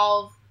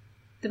involve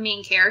the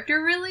main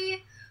character, really.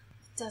 It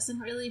doesn't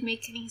really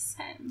make any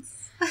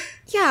sense.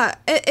 Yeah,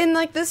 and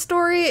like this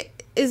story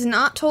is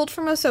not told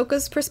from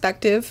Ahsoka's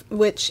perspective,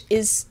 which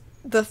is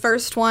the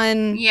first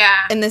one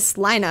in this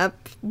lineup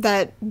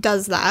that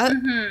does that.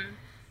 Mm-hmm.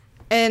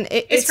 And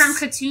it's from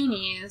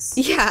Katooni's.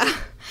 Yeah.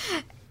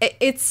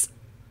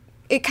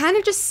 It kind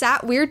of just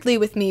sat weirdly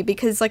with me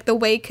because, like, the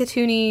way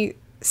Katooni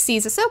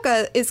sees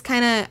Ahsoka is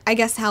kind of, I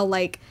guess, how,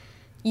 like,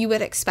 you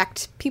would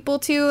expect people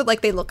to.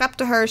 Like, they look up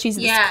to her. She's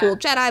this cool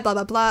Jedi, blah,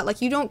 blah, blah.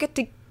 Like, you don't get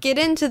to get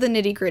into the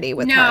nitty-gritty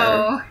with her.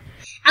 No.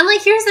 And,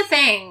 like, here's the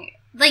thing.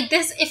 Like,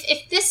 this,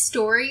 if this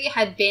story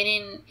had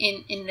been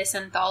in this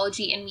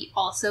anthology and we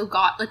also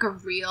got, like, a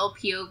real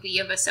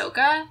POV of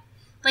Ahsoka,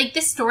 like,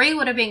 this story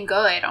would have been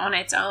good on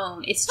its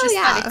own. It's just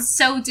that it's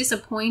so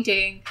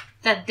disappointing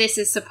that this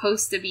is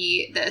supposed to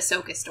be the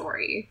Ahsoka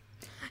story.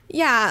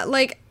 Yeah,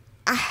 like,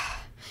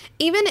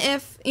 even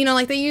if, you know,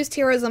 like, they used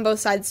heroes on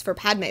both sides for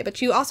Padme,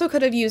 but you also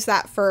could have used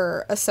that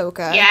for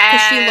Ahsoka. Yes.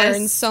 Because she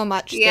learns so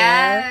much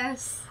there.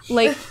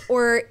 Like,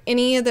 or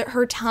any of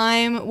her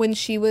time when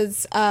she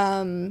was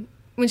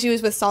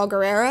with Saw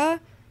Gerrera.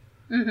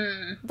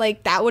 Mm-hmm.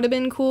 Like, that would have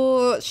been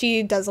cool.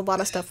 She does a lot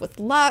of stuff with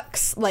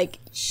Lux. Like,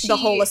 the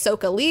whole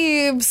Ahsoka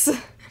leaves.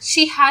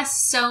 She has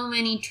so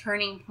many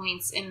turning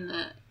points in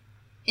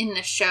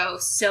the show.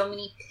 So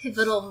many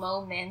pivotal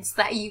moments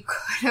that you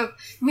could have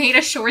made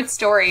a short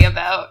story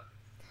about.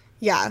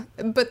 Yeah,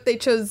 but they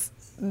chose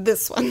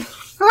this one.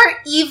 Or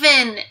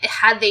even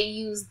had they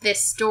used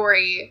this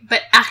story,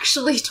 but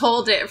actually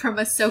told it from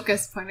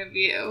Ahsoka's point of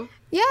view.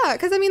 Yeah,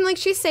 because, I mean, like,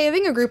 she's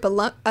saving a group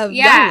of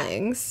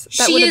younglings.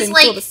 That would have been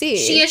cool to see.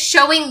 She is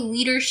showing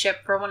leadership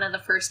for one of the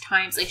first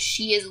times. Like,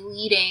 she is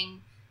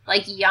leading,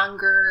 like,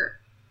 younger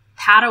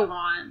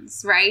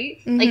Padawans, right?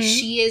 Mm-hmm. Like,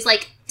 she is,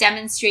 like,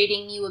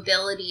 demonstrating new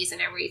abilities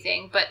and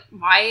everything. But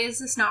why is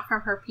this not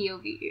from her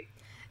POV?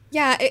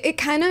 Yeah, it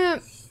kind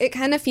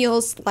of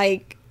feels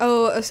like,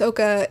 oh,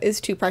 Ahsoka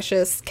is too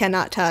precious,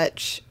 cannot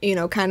touch, you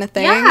know, kind of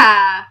thing.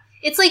 Yeah.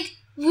 It's like,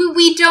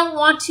 we don't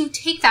want to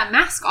take that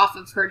mask off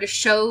of her to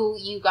show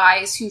you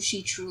guys who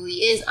she truly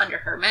is under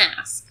her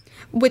mask.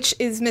 Which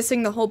is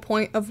missing the whole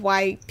point of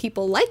why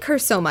people like her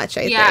so much,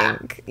 I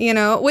think. You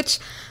know, which,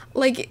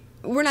 like,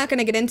 we're not going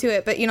to get into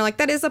it, but, you know, like,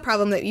 that is a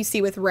problem that you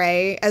see with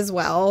Rey as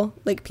well.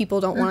 Like,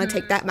 people don't want to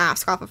take that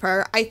mask off of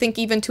her. I think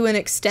even to an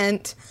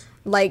extent,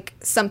 like,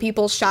 some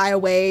people shy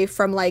away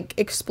from, like,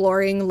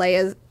 exploring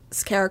Leia's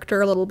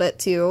character a little bit,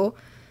 too.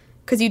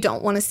 Because you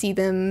don't want to see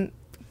them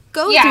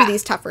go through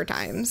these tougher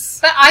times.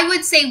 But I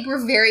would say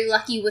we're very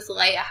lucky with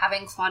Leia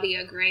having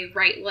Claudia Gray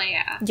write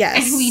Leia.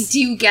 Yes. And we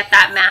do get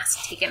that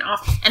mask taken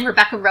off. And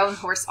Rebecca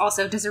Roanhorse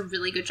also does a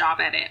really good job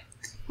at it.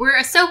 Where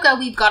Ahsoka,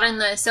 we've gotten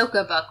the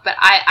Ahsoka book, but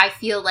I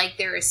feel like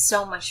there is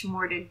so much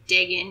more to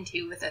dig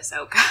into with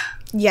Ahsoka.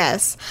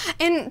 Yes.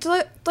 And,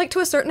 like, to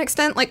a certain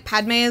extent, like,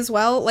 Padme as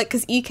well. Like,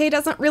 because EK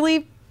doesn't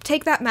really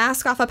take that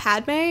mask off of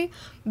Padme.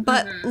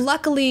 But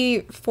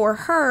luckily for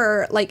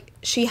her, like,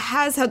 she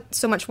has had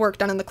so much work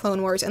done in the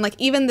Clone Wars. And, like,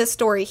 even this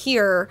story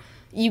here,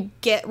 you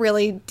get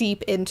really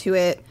deep into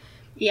it.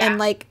 Yeah. And,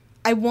 like,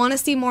 I want to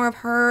see more of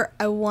her.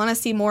 I want to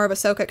see more of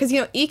Ahsoka. Because,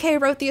 you know, EK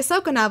wrote the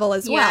Ahsoka novel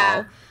as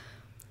well.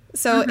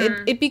 So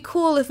it'd be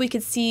cool if we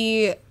could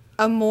see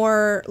a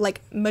more,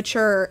 like,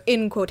 mature,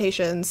 in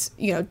quotations,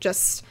 you know,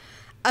 just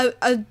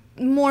a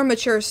more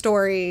mature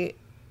story,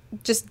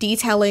 just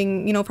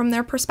detailing, you know, from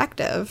their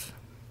perspective.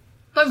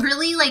 But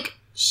really, like,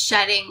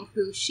 shedding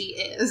who she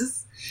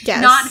is.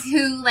 Yes. Not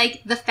who,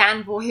 like, the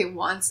fanboy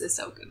wants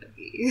Ahsoka to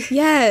be.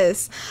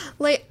 Yes.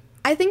 Like,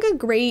 I think a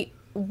great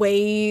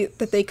way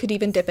that they could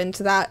even dip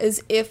into that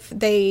is if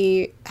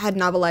they had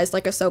novelized,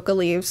 like, Ahsoka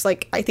Leaves.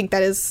 Like, I think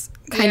that is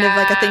kind of,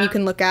 like, a thing you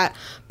can look at.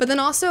 But then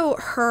also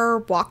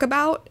her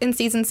walkabout in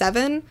season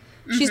 7,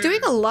 she's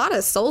doing a lot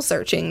of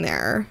soul-searching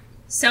there.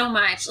 So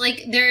much.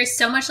 Like, there is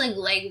so much, like,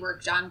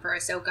 legwork done for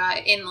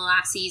Ahsoka in the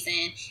last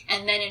season.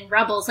 And then in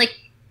Rebels,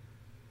 like,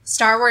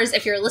 Star Wars,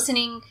 if you're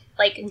listening,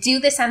 like, do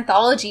this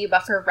anthology,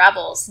 but for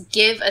Rebels,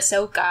 give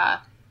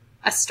Ahsoka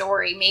a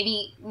story.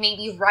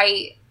 Maybe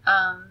write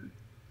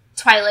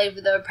Twilight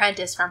of the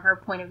Apprentice from her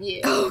point of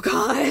view. Oh,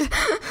 God.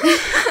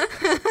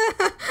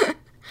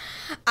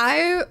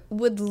 I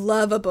would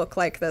love a book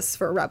like this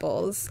for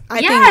Rebels. I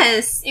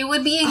think it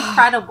would be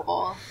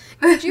incredible.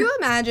 Could you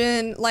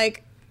imagine,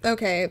 like,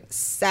 okay,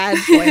 sad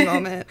boy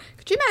moment.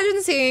 Could you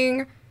imagine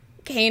seeing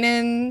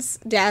Kanan's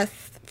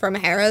death from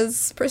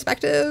Hera's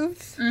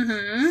perspective?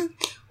 Mm-hmm.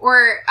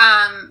 Or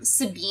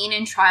Sabine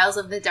in Trials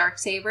of the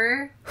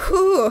Darksaber.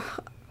 Whew.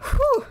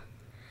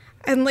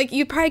 And, like,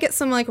 you'd probably get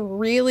some, like,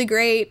 really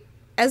great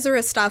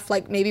Ezra stuff,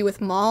 like, maybe with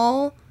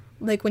Maul,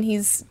 like, when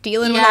he's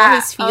dealing with all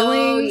his feelings.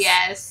 Oh,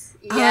 yes.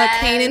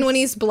 Kanan when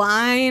he's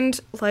blind.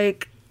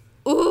 Like,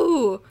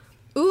 ooh,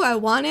 I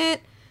want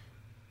it.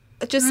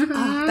 Just,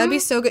 that'd be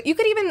so good. You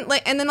could even,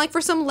 like, and then, like, for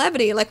some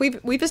levity, like,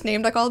 we've just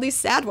named, like, all these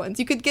sad ones.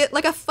 You could get,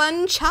 like, a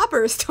fun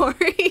Chopper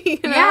story, you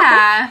know?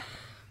 Yeah.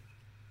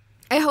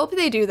 I hope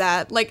they do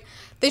that. Like,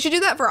 They should do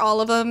that for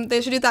all of them.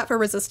 They should do that for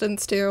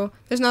Resistance, too.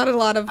 There's not a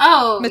lot of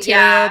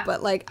material, yeah.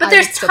 but, like, But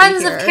there's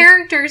tons of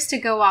characters to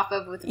go off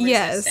of with Resistance.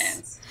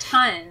 Yes.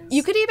 Tons.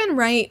 You could even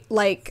write,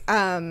 like,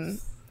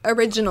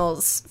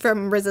 originals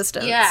from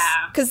Resistance. Yeah.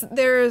 Because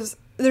there's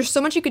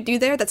so much you could do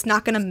there that's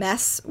not going to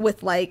mess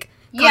with, like,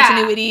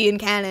 continuity and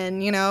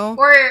canon, you know?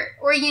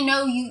 Or you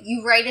know,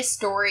 you write a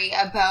story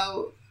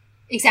about,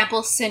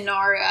 example,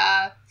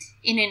 Sonara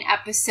in an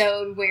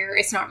episode where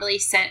it's not really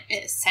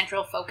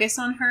central focus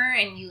on her,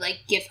 and you, like,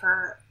 give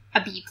her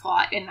a B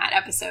plot in that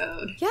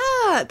episode.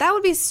 Yeah, that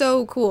would be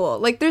so cool.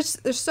 Like, there's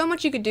so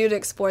much you could do to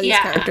explore these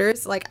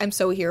characters. Like, I'm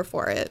so here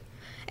for it.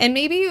 And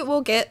maybe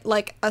we'll get,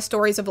 like, a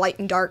Stories of Light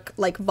and Dark,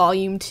 like,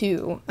 volume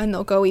 2, and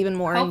they'll go even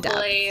more in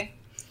depth.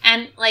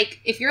 And,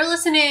 like, if you're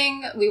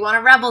listening, we want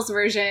a Rebels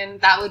version.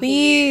 That would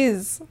be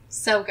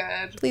so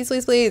good. Please,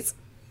 please, please.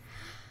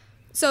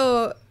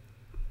 So,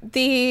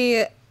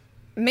 the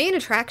main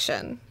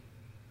attraction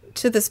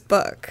to this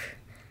book...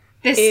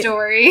 This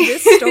story.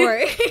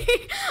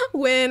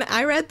 When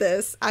I read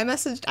this, I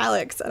messaged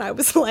Alex, and I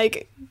was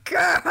like,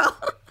 girl!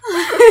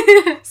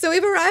 So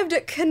we've arrived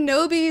at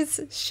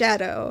Kenobi's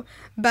Shadow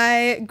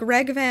by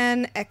Greg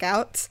Van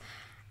Eckhout,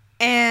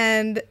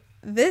 and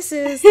this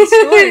is the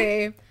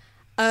story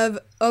of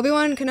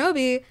Obi-Wan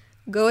Kenobi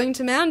going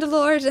to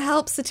Mandalore to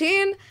help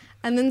Satine,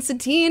 and then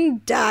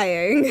Satine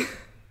dying.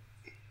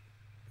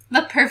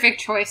 The perfect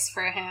choice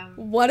for him.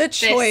 What a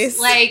choice.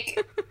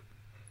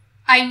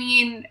 I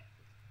mean,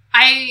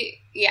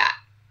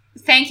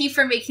 thank you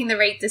for making the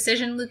right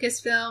decision,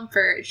 Lucasfilm,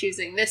 for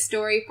choosing this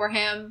story for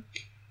him.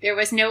 There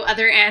was no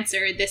other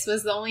answer. This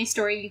was the only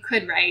story you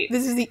could write.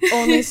 This is the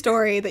only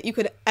story that you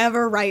could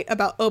ever write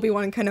about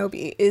Obi-Wan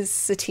Kenobi is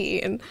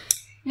Satine.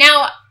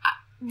 Now,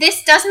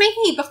 this does make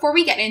me, before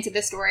we get into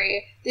the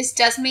story, this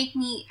does make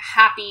me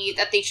happy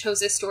that they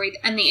chose this story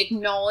and they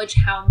acknowledge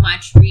how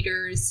much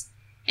readers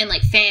and,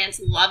 like,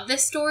 fans love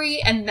this story,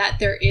 and that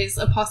there is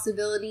a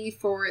possibility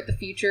for the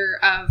future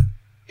of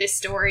this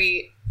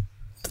story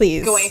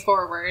going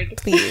forward.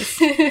 Please.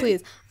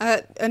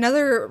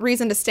 Another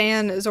reason to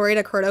stan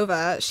Zoraida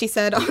Cordova, she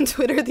said on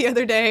Twitter the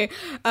other day,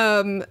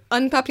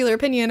 unpopular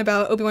opinion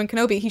about Obi-Wan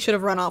Kenobi, he should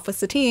have run off with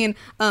Satine,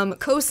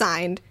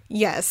 co-signed,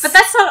 yes. But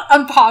that's not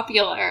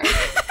unpopular.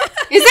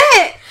 Is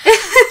it?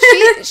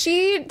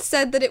 She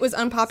said that it was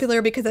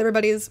unpopular because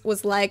everybody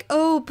was like,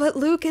 oh, but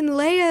Luke and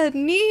Leia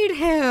need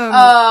him.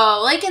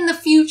 Oh, like in the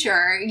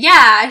future.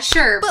 Yeah,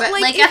 sure. But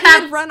like if at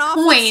that run off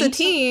with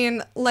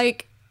Satine,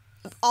 like,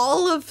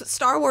 all of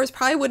Star Wars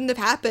probably wouldn't have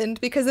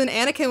happened, because then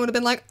Anakin would have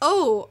been like,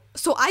 oh,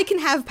 so I can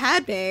have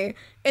Padme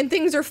and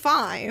things are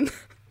fine.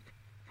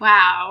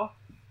 Wow.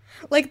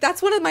 Like,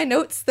 that's one of my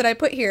notes that I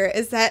put here,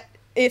 is that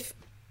if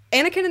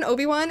Anakin and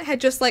Obi-Wan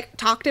had just, like,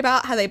 talked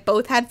about how they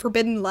both had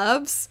forbidden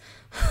loves,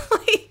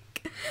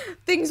 like,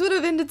 things would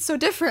have ended so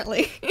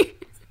differently.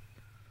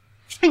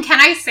 And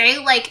can I say,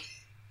 like,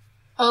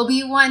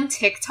 Obi-Wan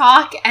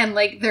TikTok and,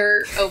 like,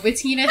 their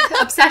Obi-Wan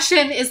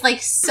obsession is,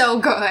 like, so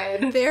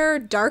good. Their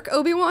dark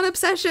Obi-Wan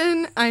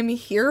obsession, I'm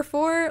here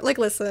for. Like,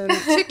 listen,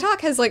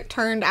 TikTok has, like,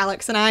 turned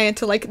Alex and I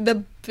into, like,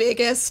 the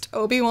biggest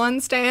Obi-Wan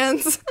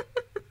stans.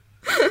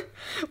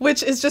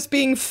 Which is just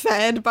being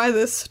fed by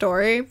this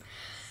story.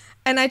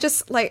 And I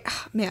just, like,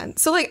 man.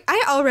 So, like,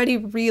 I already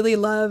really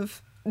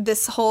love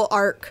this whole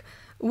arc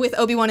with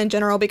Obi-Wan in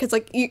general, because,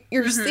 like,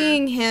 you're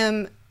seeing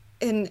him,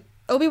 and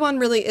Obi-Wan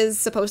really is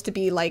supposed to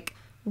be, like,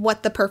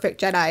 what the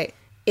perfect Jedi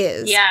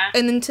is. Yeah.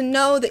 And then to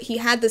know that he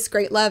had this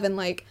great love, and,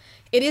 like,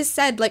 it is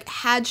said, like,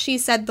 had she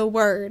said the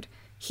word,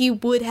 he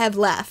would have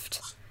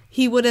left.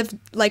 He would have,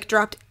 like,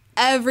 dropped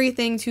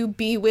everything to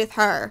be with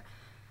her.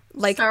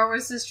 Like, Star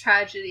Wars is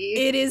tragedy.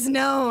 It is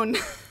known.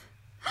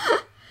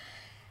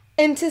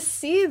 And to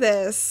see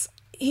this,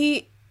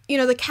 the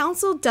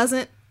council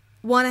doesn't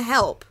want to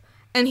help.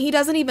 And he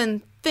doesn't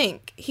even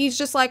think. He's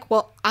just like,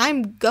 well,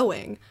 I'm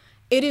going.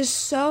 It is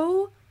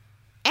so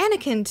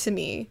Anakin to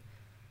me.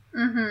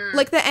 Mm-hmm.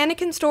 Like the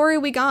Anakin story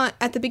we got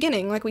at the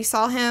beginning. Like, we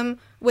saw him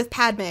with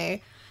Padme.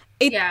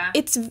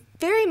 It's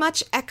very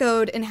much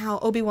echoed in how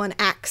Obi-Wan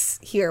acts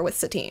here with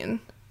Satine.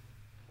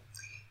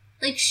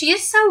 Like, she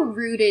is so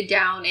rooted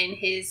down in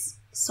his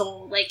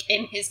soul, like,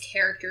 in his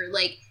character.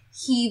 Like,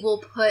 he will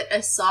put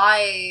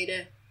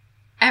aside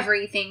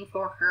everything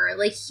for her.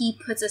 Like, he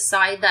puts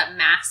aside that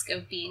mask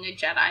of being a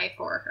Jedi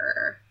for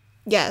her.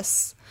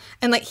 Yes.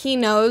 And, like, he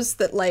knows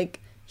that,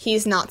 like,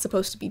 he's not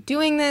supposed to be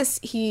doing this.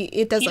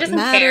 It doesn't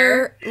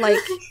matter. Care. Like,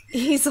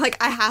 he's like,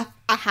 I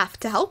have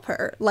to help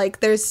her. Like,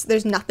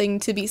 there's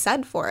nothing to be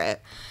said for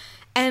it.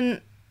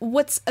 And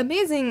what's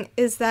amazing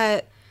is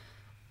that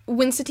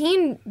when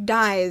Satine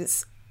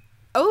dies,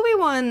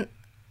 Obi-Wan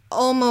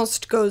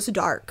almost goes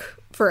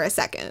dark for a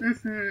second.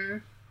 Mm-hmm.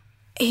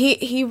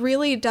 He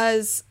really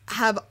does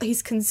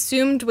he's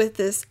consumed with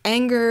this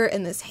anger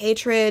and this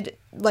hatred,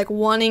 like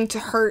wanting to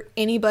hurt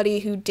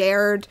anybody who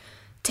dared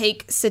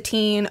take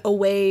Satine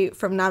away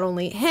from not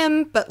only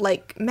him, but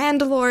like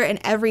Mandalore and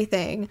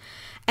everything.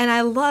 And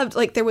I loved,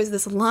 like, there was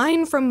this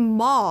line from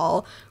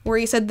Maul where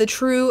he said, the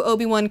true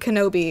Obi-Wan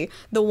Kenobi,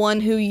 the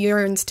one who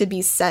yearns to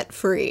be set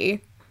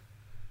free.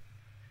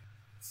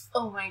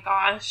 Oh my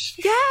gosh.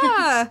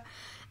 Yeah.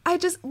 I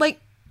just,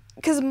 like,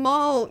 because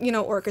Maul, you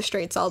know,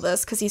 orchestrates all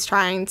this because he's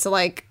trying to,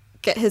 like,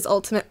 get his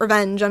ultimate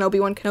revenge on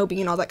Obi-Wan Kenobi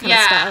and all that kind of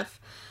stuff.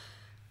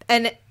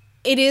 And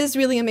it is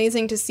really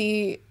amazing to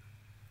see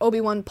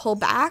Obi-Wan pull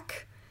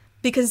back,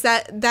 because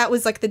that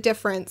was, like, the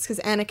difference, because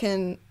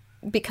Anakin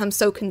becomes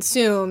so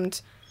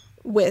consumed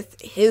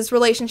with his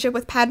relationship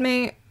with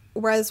Padme,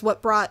 whereas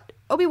what brought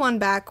Obi-Wan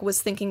back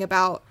was thinking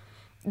about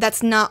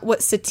that's not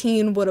what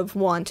Satine would have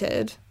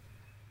wanted.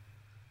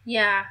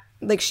 Yeah.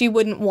 Like, she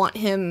wouldn't want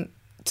him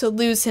to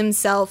lose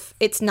himself.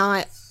 It's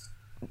not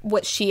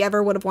what she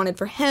ever would have wanted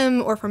for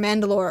him or for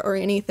Mandalore or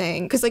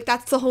anything. Because, like,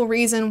 that's the whole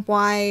reason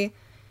why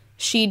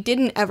she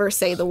didn't ever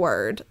say the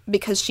word.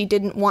 Because she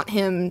didn't want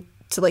him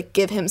to, like,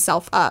 give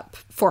himself up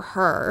for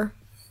her.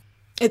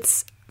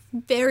 It's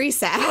very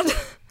sad.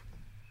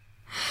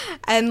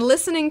 And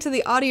listening to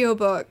the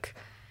audiobook,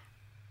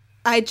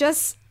 I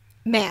just...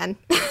 Man.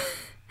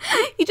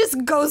 He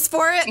just goes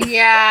for it.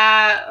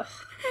 Yeah.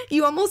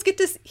 You almost get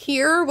to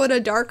hear what a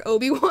dark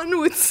Obi-Wan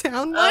would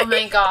sound like. Oh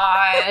my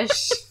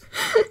gosh.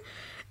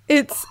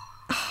 It's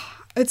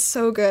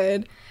so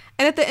good.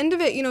 And at the end of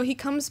it, you know, he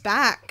comes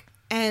back,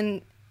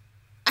 and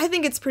I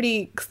think it's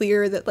pretty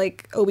clear that,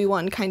 like,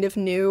 Obi-Wan kind of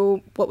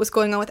knew what was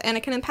going on with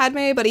Anakin and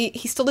Padme, but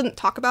he still didn't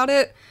talk about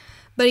it.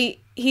 But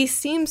he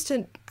seems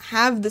to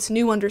have this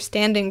new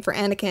understanding for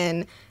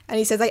Anakin, and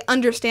he says, I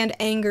understand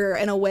anger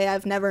in a way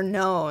I've never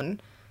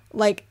known.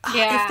 Like,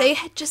 if they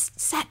had just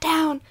sat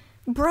down,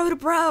 bro to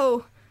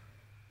bro.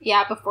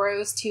 Yeah, before it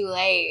was too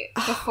late.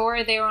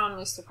 Before they were on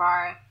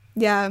Mustafar.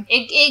 Yeah.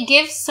 It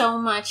gives so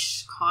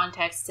much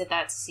context to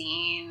that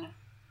scene.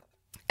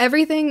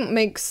 Everything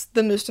makes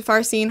the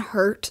Mustafar scene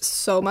hurt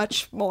so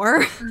much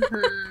more.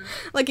 Mm-hmm.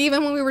 Like,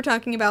 even when we were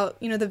talking about,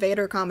 you know, the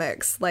Vader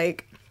comics,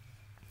 like,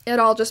 it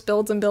all just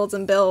builds and builds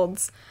and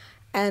builds.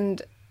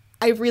 And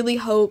I really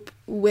hope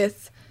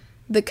with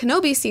the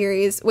Kenobi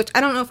series, which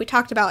I don't know if we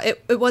talked about,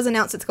 it was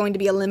announced it's going to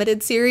be a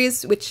limited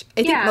series, which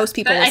I think most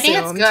people assumed. I think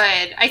it's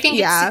good. I think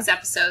it's 6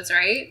 episodes,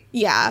 right?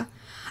 Yeah.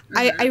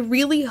 Mm-hmm. I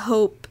really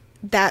hope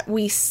that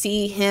we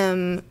see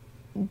him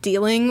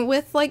dealing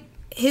with, like,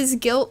 his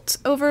guilt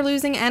over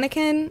losing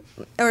Anakin,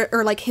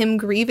 or like, him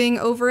grieving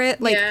over it.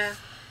 Like,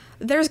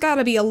 there's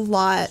gotta be a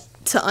lot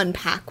to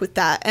unpack with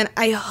that, and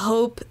I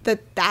hope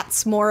that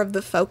that's more of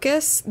the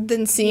focus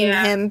than seeing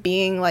him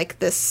being, like,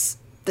 this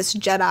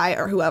Jedi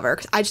or whoever,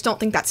 because I just don't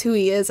think that's who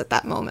he is at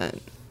that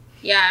moment.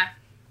 Yeah.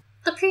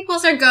 The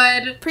prequels are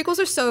good. Prequels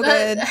are so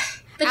good.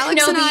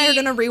 Alex and I are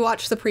going to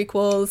rewatch the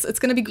prequels. It's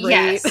going to be great.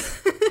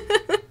 Yes.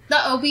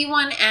 The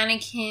Obi-Wan,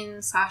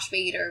 Anakin /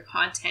 Vader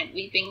content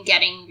we've been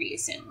getting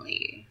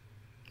recently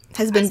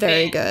has been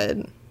very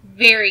good.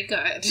 Very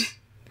good.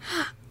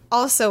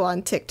 Also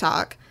on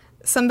TikTok,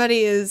 somebody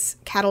is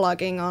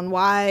cataloging on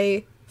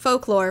why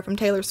Folklore from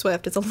Taylor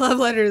Swift is a love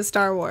letter to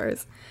Star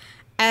Wars.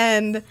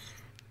 And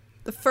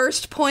the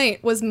first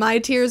point was My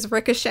Tears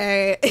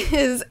Ricochet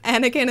is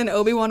Anakin and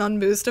Obi-Wan on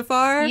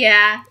Mustafar.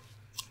 Yeah.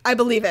 I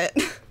believe it.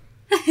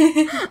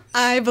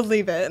 I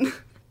believe it.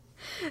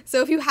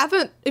 So if you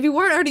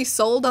weren't already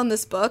sold on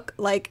this book,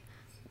 like,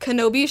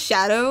 Kenobi's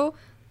Shadow,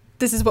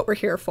 this is what we're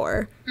here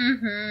for.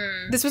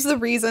 Mm-hmm. This was the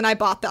reason I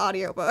bought the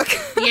audiobook.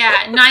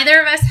 Yeah, neither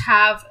of us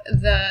have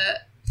the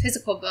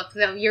physical book,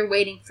 though. You're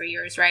waiting for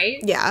yours, right?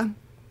 Yeah.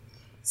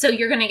 So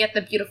you're going to get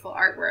the beautiful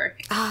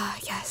artwork. Ah,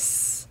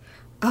 yes.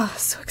 Oh,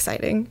 so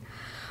exciting.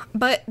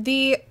 But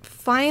the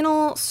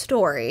final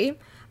story,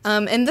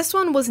 and this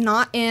one was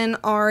not in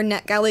our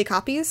NetGalley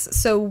copies,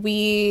 so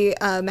we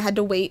had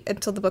to wait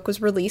until the book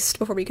was released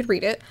before we could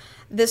read it.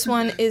 This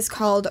one is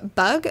called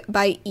Bug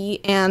by E.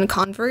 Anne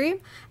Convery,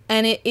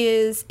 and it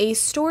is a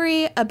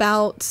story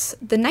about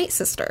the Night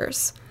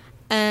Sisters,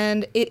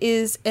 and it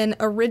is an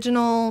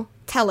original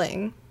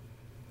telling.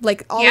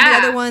 Like, all of the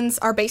other ones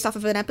are based off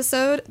of an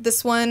episode.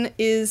 This one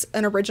is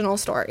an original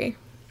story.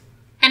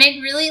 And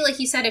it really, like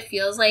you said, it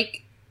feels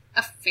like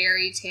a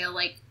fairy tale,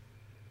 like,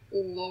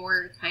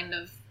 lore kind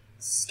of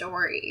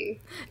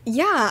story.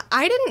 Yeah,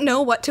 I didn't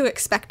know what to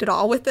expect at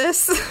all with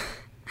this.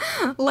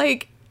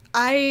 Like,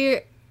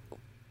 I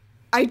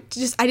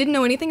didn't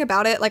know anything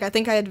about it. Like, I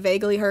think I had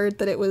vaguely heard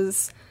that it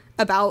was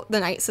about the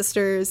Night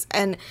Sisters,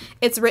 and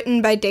it's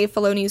written by Dave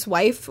Filoni's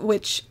wife,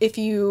 which, if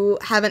you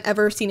haven't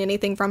ever seen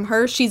anything from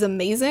her, she's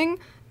amazing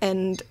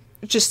and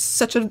just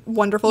such a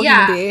wonderful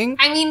human being.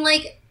 I mean,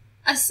 like,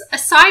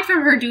 aside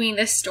from her doing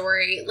this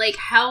story, like,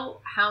 how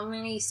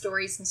many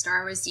stories in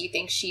Star Wars do you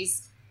think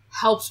she's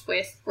helped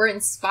with or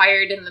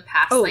inspired in the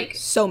past? Oh, like,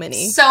 so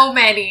many. So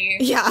many.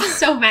 Yeah.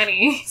 So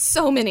many.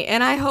 So many.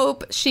 And I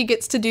hope she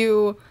gets to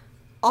do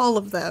all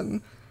of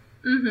them.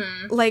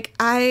 Mm-hmm. Like,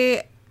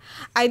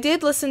 I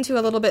did listen to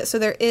a little bit, so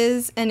there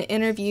is an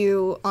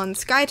interview on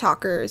Sky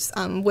Talkers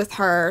with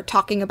her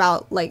talking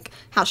about, like,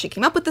 how she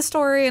came up with the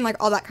story and, like,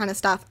 all that kind of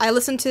stuff. I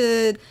listened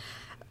to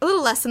a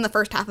little less than the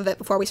first half of it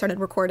before we started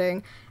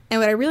recording, and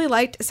what I really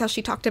liked is how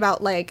she talked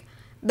about, like,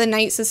 the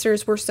Night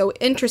Sisters were so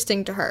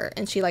interesting to her,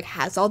 and she, like,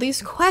 has all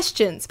these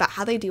questions about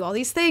how they do all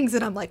these things,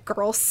 and I'm like,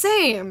 girl,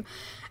 same.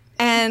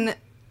 And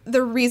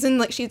the reason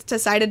like she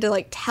decided to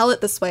like tell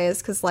it this way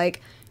is because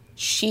like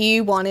she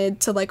wanted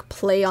to like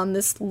play on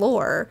this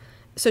lore,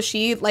 so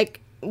she like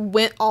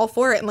went all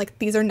for it, and like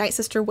these are Night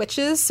Sister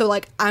witches, so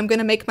like I'm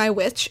gonna make my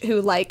witch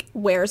who like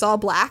wears all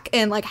black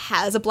and like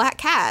has a black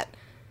cat.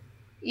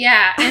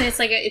 Yeah, and it's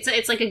like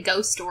it's like a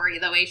ghost story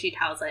the way she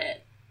tells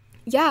it.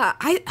 Yeah,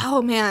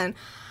 oh man,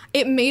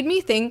 it made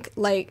me think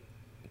like,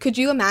 could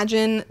you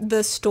imagine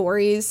the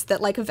stories that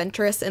like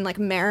Ventress and like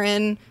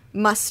Marin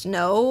must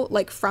know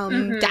like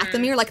from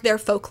Dathomir, like their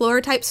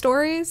folklore type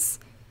stories?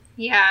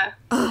 Yeah.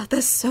 Oh,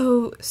 that's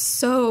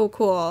so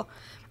cool.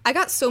 I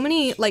got so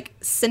many like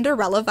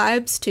Cinderella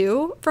vibes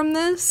too from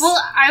this.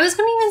 Well, I was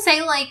gonna even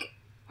say like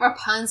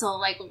Rapunzel,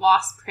 like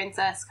lost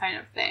princess kind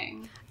of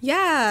thing.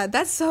 Yeah,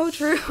 that's so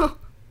true.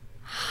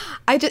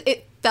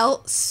 It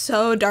felt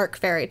so dark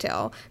fairy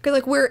tale because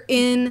like we're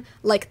in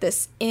like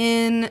this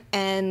inn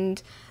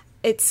and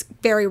it's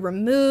very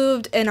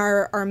removed, and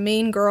our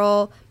main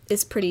girl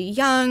is pretty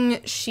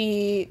young.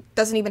 She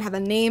doesn't even have a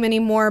name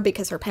anymore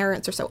because her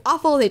parents are so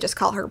awful. They just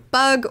call her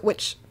Bug,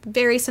 which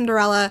very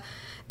Cinderella.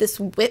 This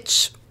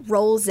witch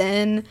rolls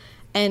in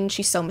and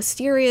she's so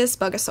mysterious.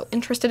 Bug is so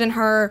interested in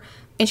her,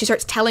 and she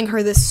starts telling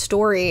her this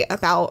story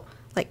about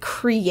like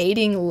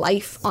creating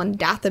life on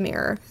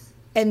Dathomir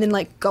and then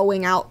like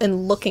going out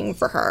and looking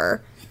for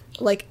her.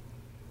 Like,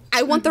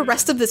 I want the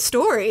rest of the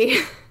story.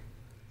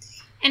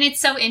 And it's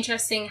so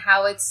interesting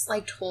how it's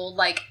like told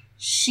like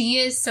she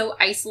is so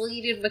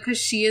isolated because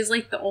she is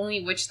like the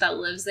only witch that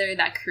lives there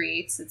that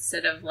creates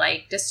instead of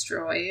like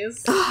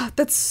destroys.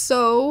 That's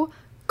so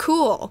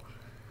cool.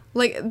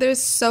 Like, there's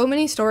so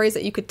many stories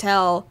that you could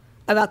tell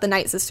about the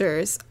Night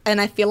Sisters, and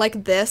I feel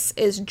like this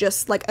is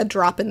just like a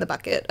drop in the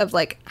bucket of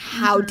like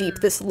how deep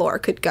this lore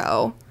could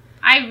go.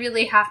 I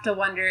really have to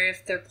wonder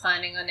if they're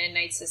planning on a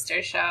Night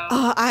Sister show.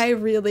 Oh, I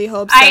really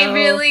hope so. I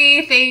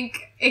really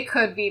think it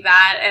could be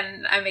that,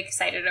 and I'm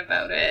excited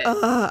about it.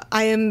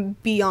 I am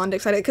beyond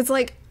excited because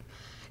like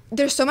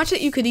there's so much that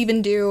you could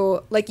even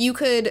do. Like, you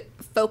could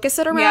focus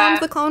it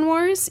around the Clone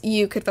Wars.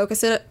 You could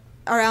focus it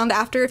around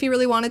after if you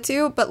really wanted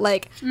to, but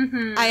like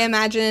I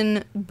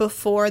imagine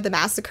before the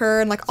massacre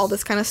and like all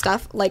this kind of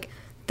stuff, like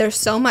there's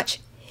so much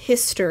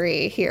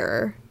history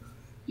here.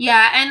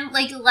 Yeah, and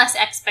like less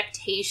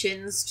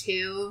expectations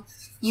too.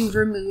 You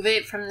remove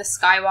it from the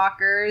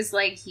Skywalkers,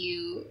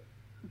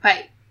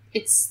 but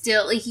it's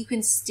still like you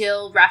can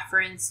still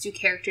reference to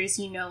characters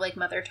you know, like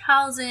Mother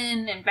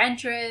Talzin and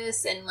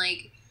Ventress, and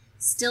like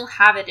still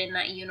have it in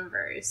that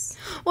universe.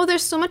 Well,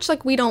 there's so much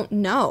like we don't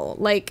know.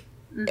 Like,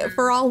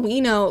 for all we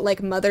know,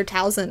 like Mother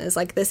Talzin is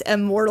like this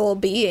immortal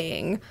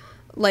being.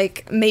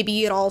 Like,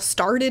 maybe it all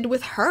started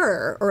with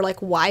her, or like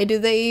why do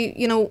they,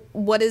 you know,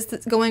 what is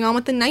going on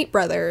with the Night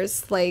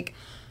Brothers? Like,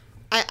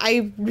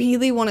 I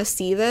really want to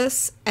see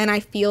this, and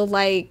I feel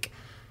like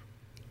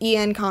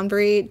Ian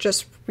Convery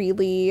just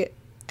really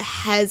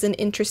has an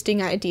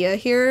interesting idea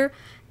here,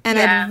 and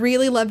I'd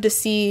really love to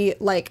see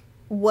like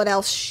what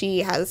else she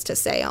has to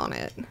say on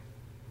it,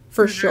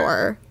 for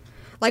sure.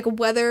 Like,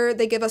 whether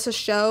they give us a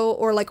show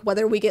or like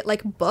whether we get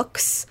like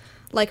books.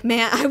 Like,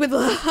 man, I would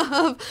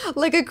love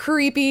like a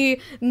creepy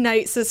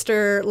Night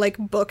Sister like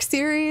book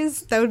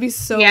series. That would be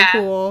so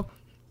cool.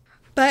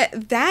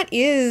 But that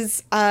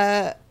is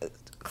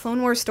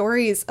Clone Wars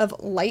Stories of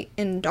Light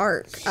and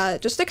Dark.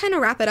 Just to kind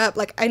of wrap it up,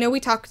 like, I know we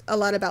talked a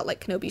lot about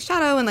like Kenobi's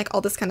Shadow and like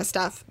all this kind of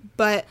stuff,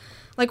 but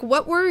like,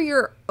 what were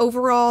your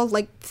overall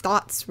like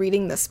thoughts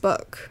reading this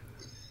book?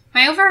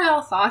 My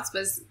overall thoughts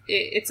was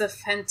it's a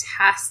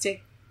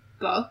fantastic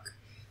book.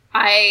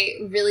 I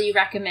really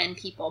recommend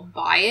people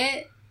buy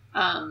it.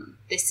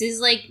 This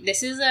is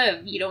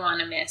a, you don't want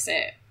to miss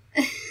it.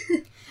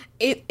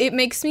 It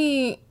makes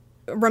me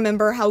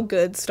remember how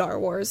good Star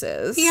Wars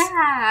is.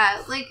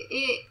 Yeah, like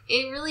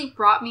it really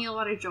brought me a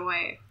lot of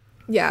joy.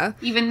 Yeah.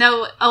 Even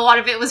though a lot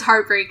of it was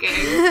heartbreaking.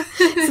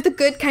 It's the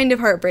good kind of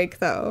heartbreak,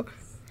 though.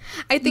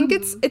 I think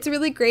it's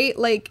really great,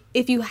 like,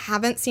 if you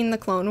haven't seen the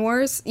Clone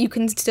Wars, you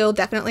can still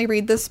definitely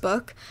read this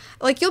book.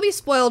 Like, you'll be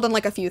spoiled on,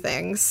 like, a few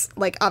things.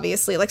 Like,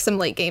 obviously, like, some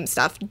late game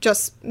stuff,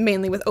 just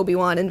mainly with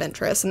Obi-Wan and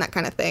Ventress and that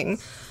kind of thing.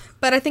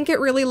 But I think it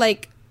really,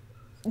 like,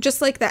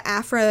 just like the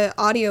Aphra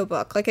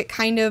audiobook, like, it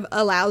kind of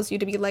allows you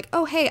to be like,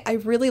 oh, hey, I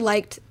really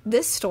liked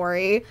this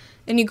story.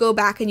 And you go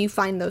back and you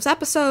find those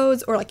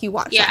episodes, or, like, you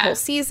watch that whole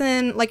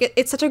season. Like,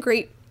 it's such a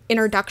great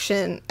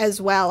introduction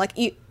as well. Like,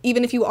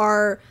 even if you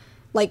are,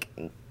 like,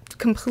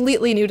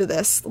 completely new to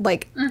this,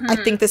 like, I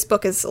think this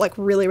book is like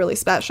really, really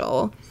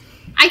special.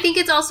 I think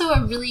it's also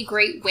a really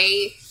great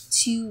way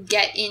to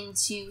get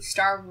into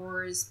Star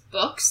Wars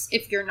books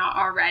if you're not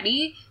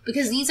already,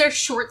 because these are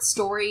short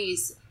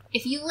stories.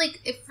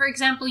 If for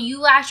example you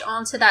latch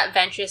onto that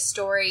Ventress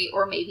story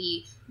or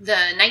maybe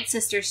the Night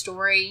Sister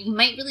story, you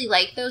might really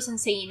like those and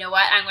say, you know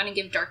what, I'm going to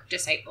give Dark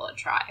Disciple a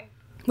try.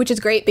 Which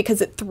is great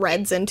because it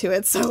threads into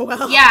it so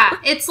well. Yeah,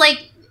 it's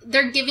like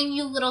they're giving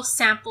you little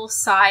sample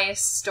size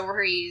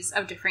stories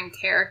of different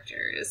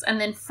characters. And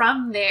then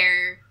from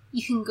there,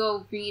 you can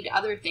go read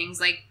other things.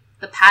 Like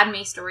the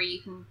Padme story,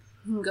 you can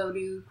go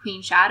to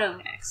Queen Shadow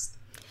next.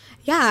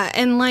 Yeah,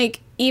 and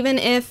like even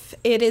if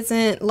it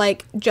isn't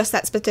like just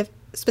that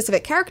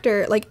specific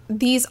character, like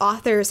these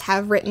authors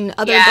have written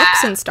other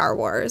books in Star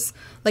Wars.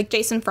 Like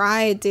Jason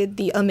Fry did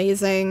the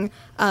amazing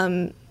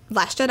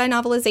Last Jedi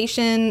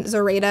novelization.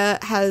 Zoraida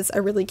has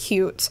a really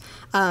cute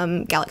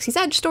Galaxy's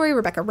Edge story.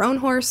 Rebecca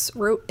Roanhorse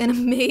wrote an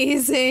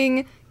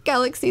amazing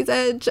Galaxy's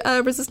Edge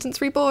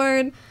Resistance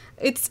Reborn.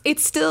 It's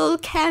still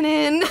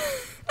canon.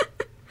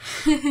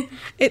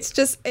 It's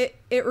just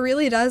it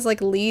really does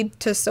like lead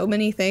to so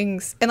many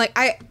things. And like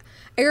I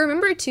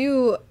remember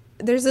too,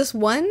 there's this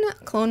one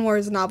Clone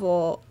Wars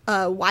novel,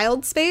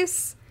 Wild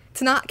Space.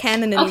 It's not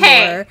canon anymore.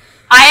 Okay,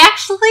 I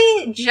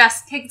actually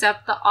just picked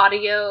up the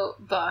audio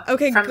book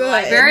from the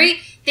library.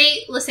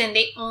 They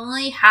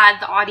only had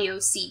the audio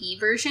CD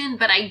version,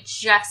 but I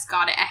just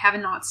got it. I have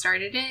not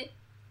started it,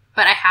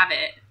 but I have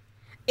it.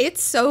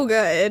 It's so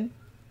good.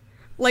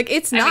 Like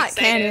it's not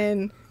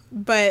canon,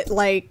 but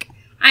like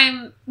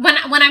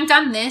when I'm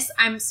done this,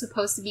 I'm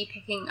supposed to be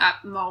picking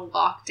up Mo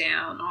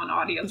Lockdown on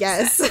audio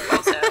cassette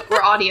also,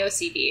 or audio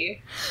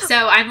CD.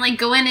 So I'm like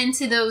going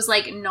into those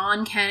like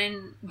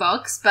non-canon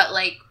books, but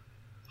like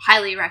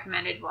highly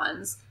recommended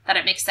ones that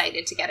I'm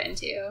excited to get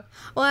into.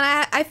 Well,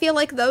 and I feel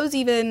like those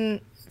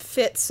even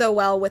fit so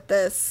well with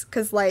this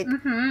because like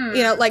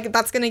you know, like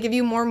that's gonna give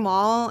you more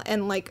Maul,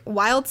 and like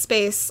Wild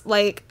Space,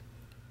 like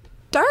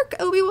Dark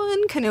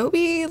Obi-Wan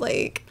Kenobi,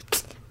 like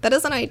that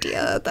is an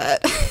idea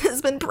that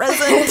has been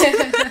present.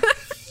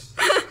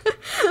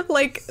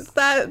 Like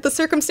that, the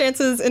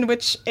circumstances in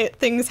which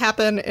things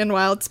happen in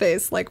Wild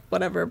Space, like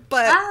whatever.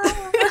 But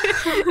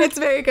it's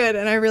very good,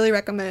 and I really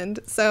recommend.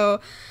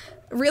 So,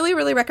 really,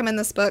 really recommend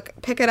this book.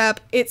 Pick it up.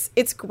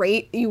 It's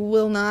great. You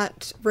will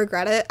not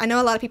regret it. I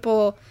know a lot of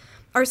people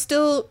are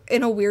still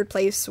in a weird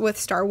place with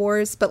Star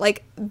Wars, but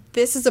like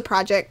this is a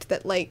project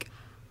that like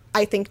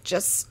I think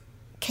just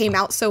came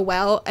out so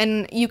well,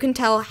 and you can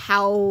tell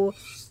how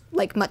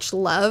like much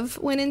love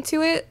went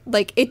into it.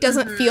 Like it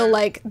doesn't feel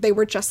like they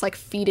were just like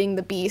feeding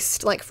the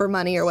beast like for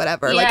money or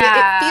whatever. Like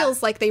it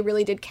feels like they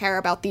really did care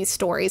about these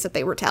stories that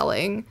they were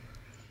telling.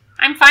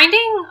 I'm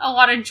finding a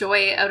lot of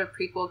joy out of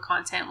prequel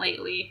content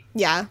lately.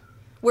 Yeah,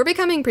 we're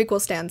becoming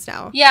prequel stans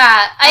now.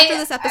 Yeah, after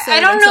this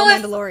episode, until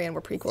Mandalorian,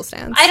 we're prequel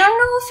stans. I don't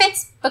know if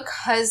it's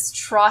because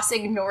Tross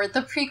ignored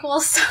the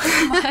prequels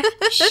so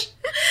much.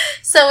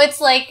 So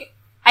it's like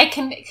I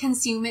can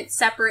consume it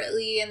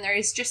separately, and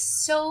there's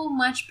just so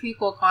much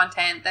prequel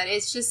content that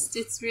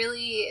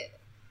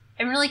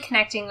I'm really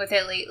connecting with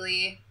it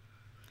lately.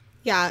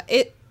 Yeah,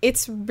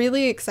 it's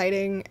really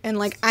exciting, and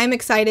like I'm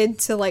excited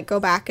to like go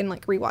back and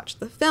like rewatch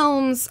the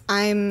films.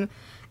 I'm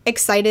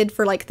excited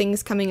for like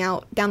things coming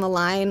out down the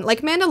line.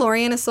 Like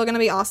Mandalorian is still gonna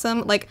be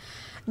awesome. Like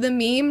the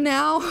meme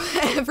now,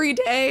 every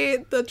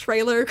day the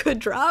trailer could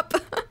drop.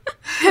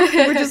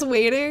 We're just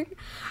waiting.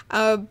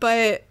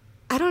 But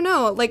I don't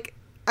know, like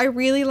I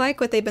really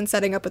like what they've been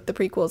setting up with the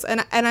prequels,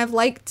 and I've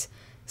liked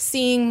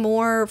seeing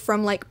more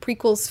from like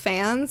prequels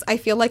fans. I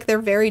feel like they're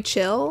very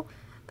chill.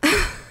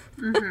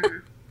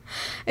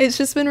 It's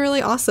just been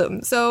really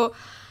awesome. So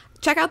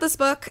check out this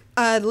book,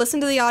 listen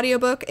to the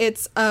audiobook.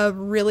 It's a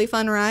really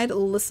fun ride.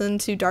 Listen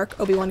to Dark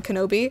Obi-Wan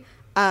Kenobi.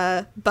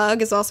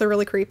 Bug is also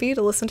really creepy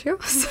to listen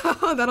to,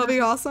 so that'll be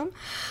awesome.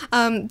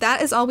 That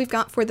is all we've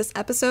got for this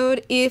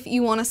episode. If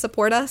you want to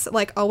support us,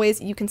 like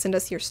always, you can send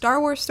us your Star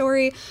Wars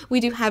story. We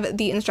do have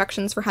the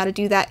instructions for how to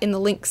do that in the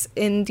links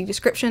in the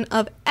description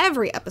of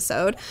every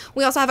episode.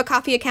 We also have a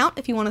Ko-fi account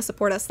if you want to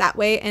support us that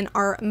way, and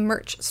our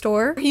merch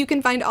store. You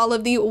can find all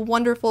of the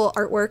wonderful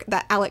artwork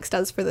that Alex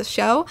does for this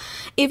show.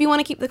 If you want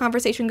to keep the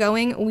conversation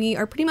going, we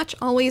are pretty much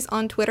always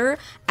on Twitter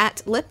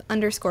at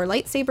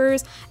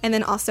 @lip_lightsabers, and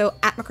then also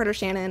at McCarter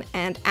Shannon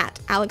and at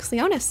Alex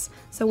Leonis.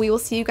 So we will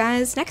see you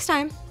guys next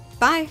time.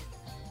 Bye.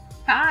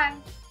 Bye.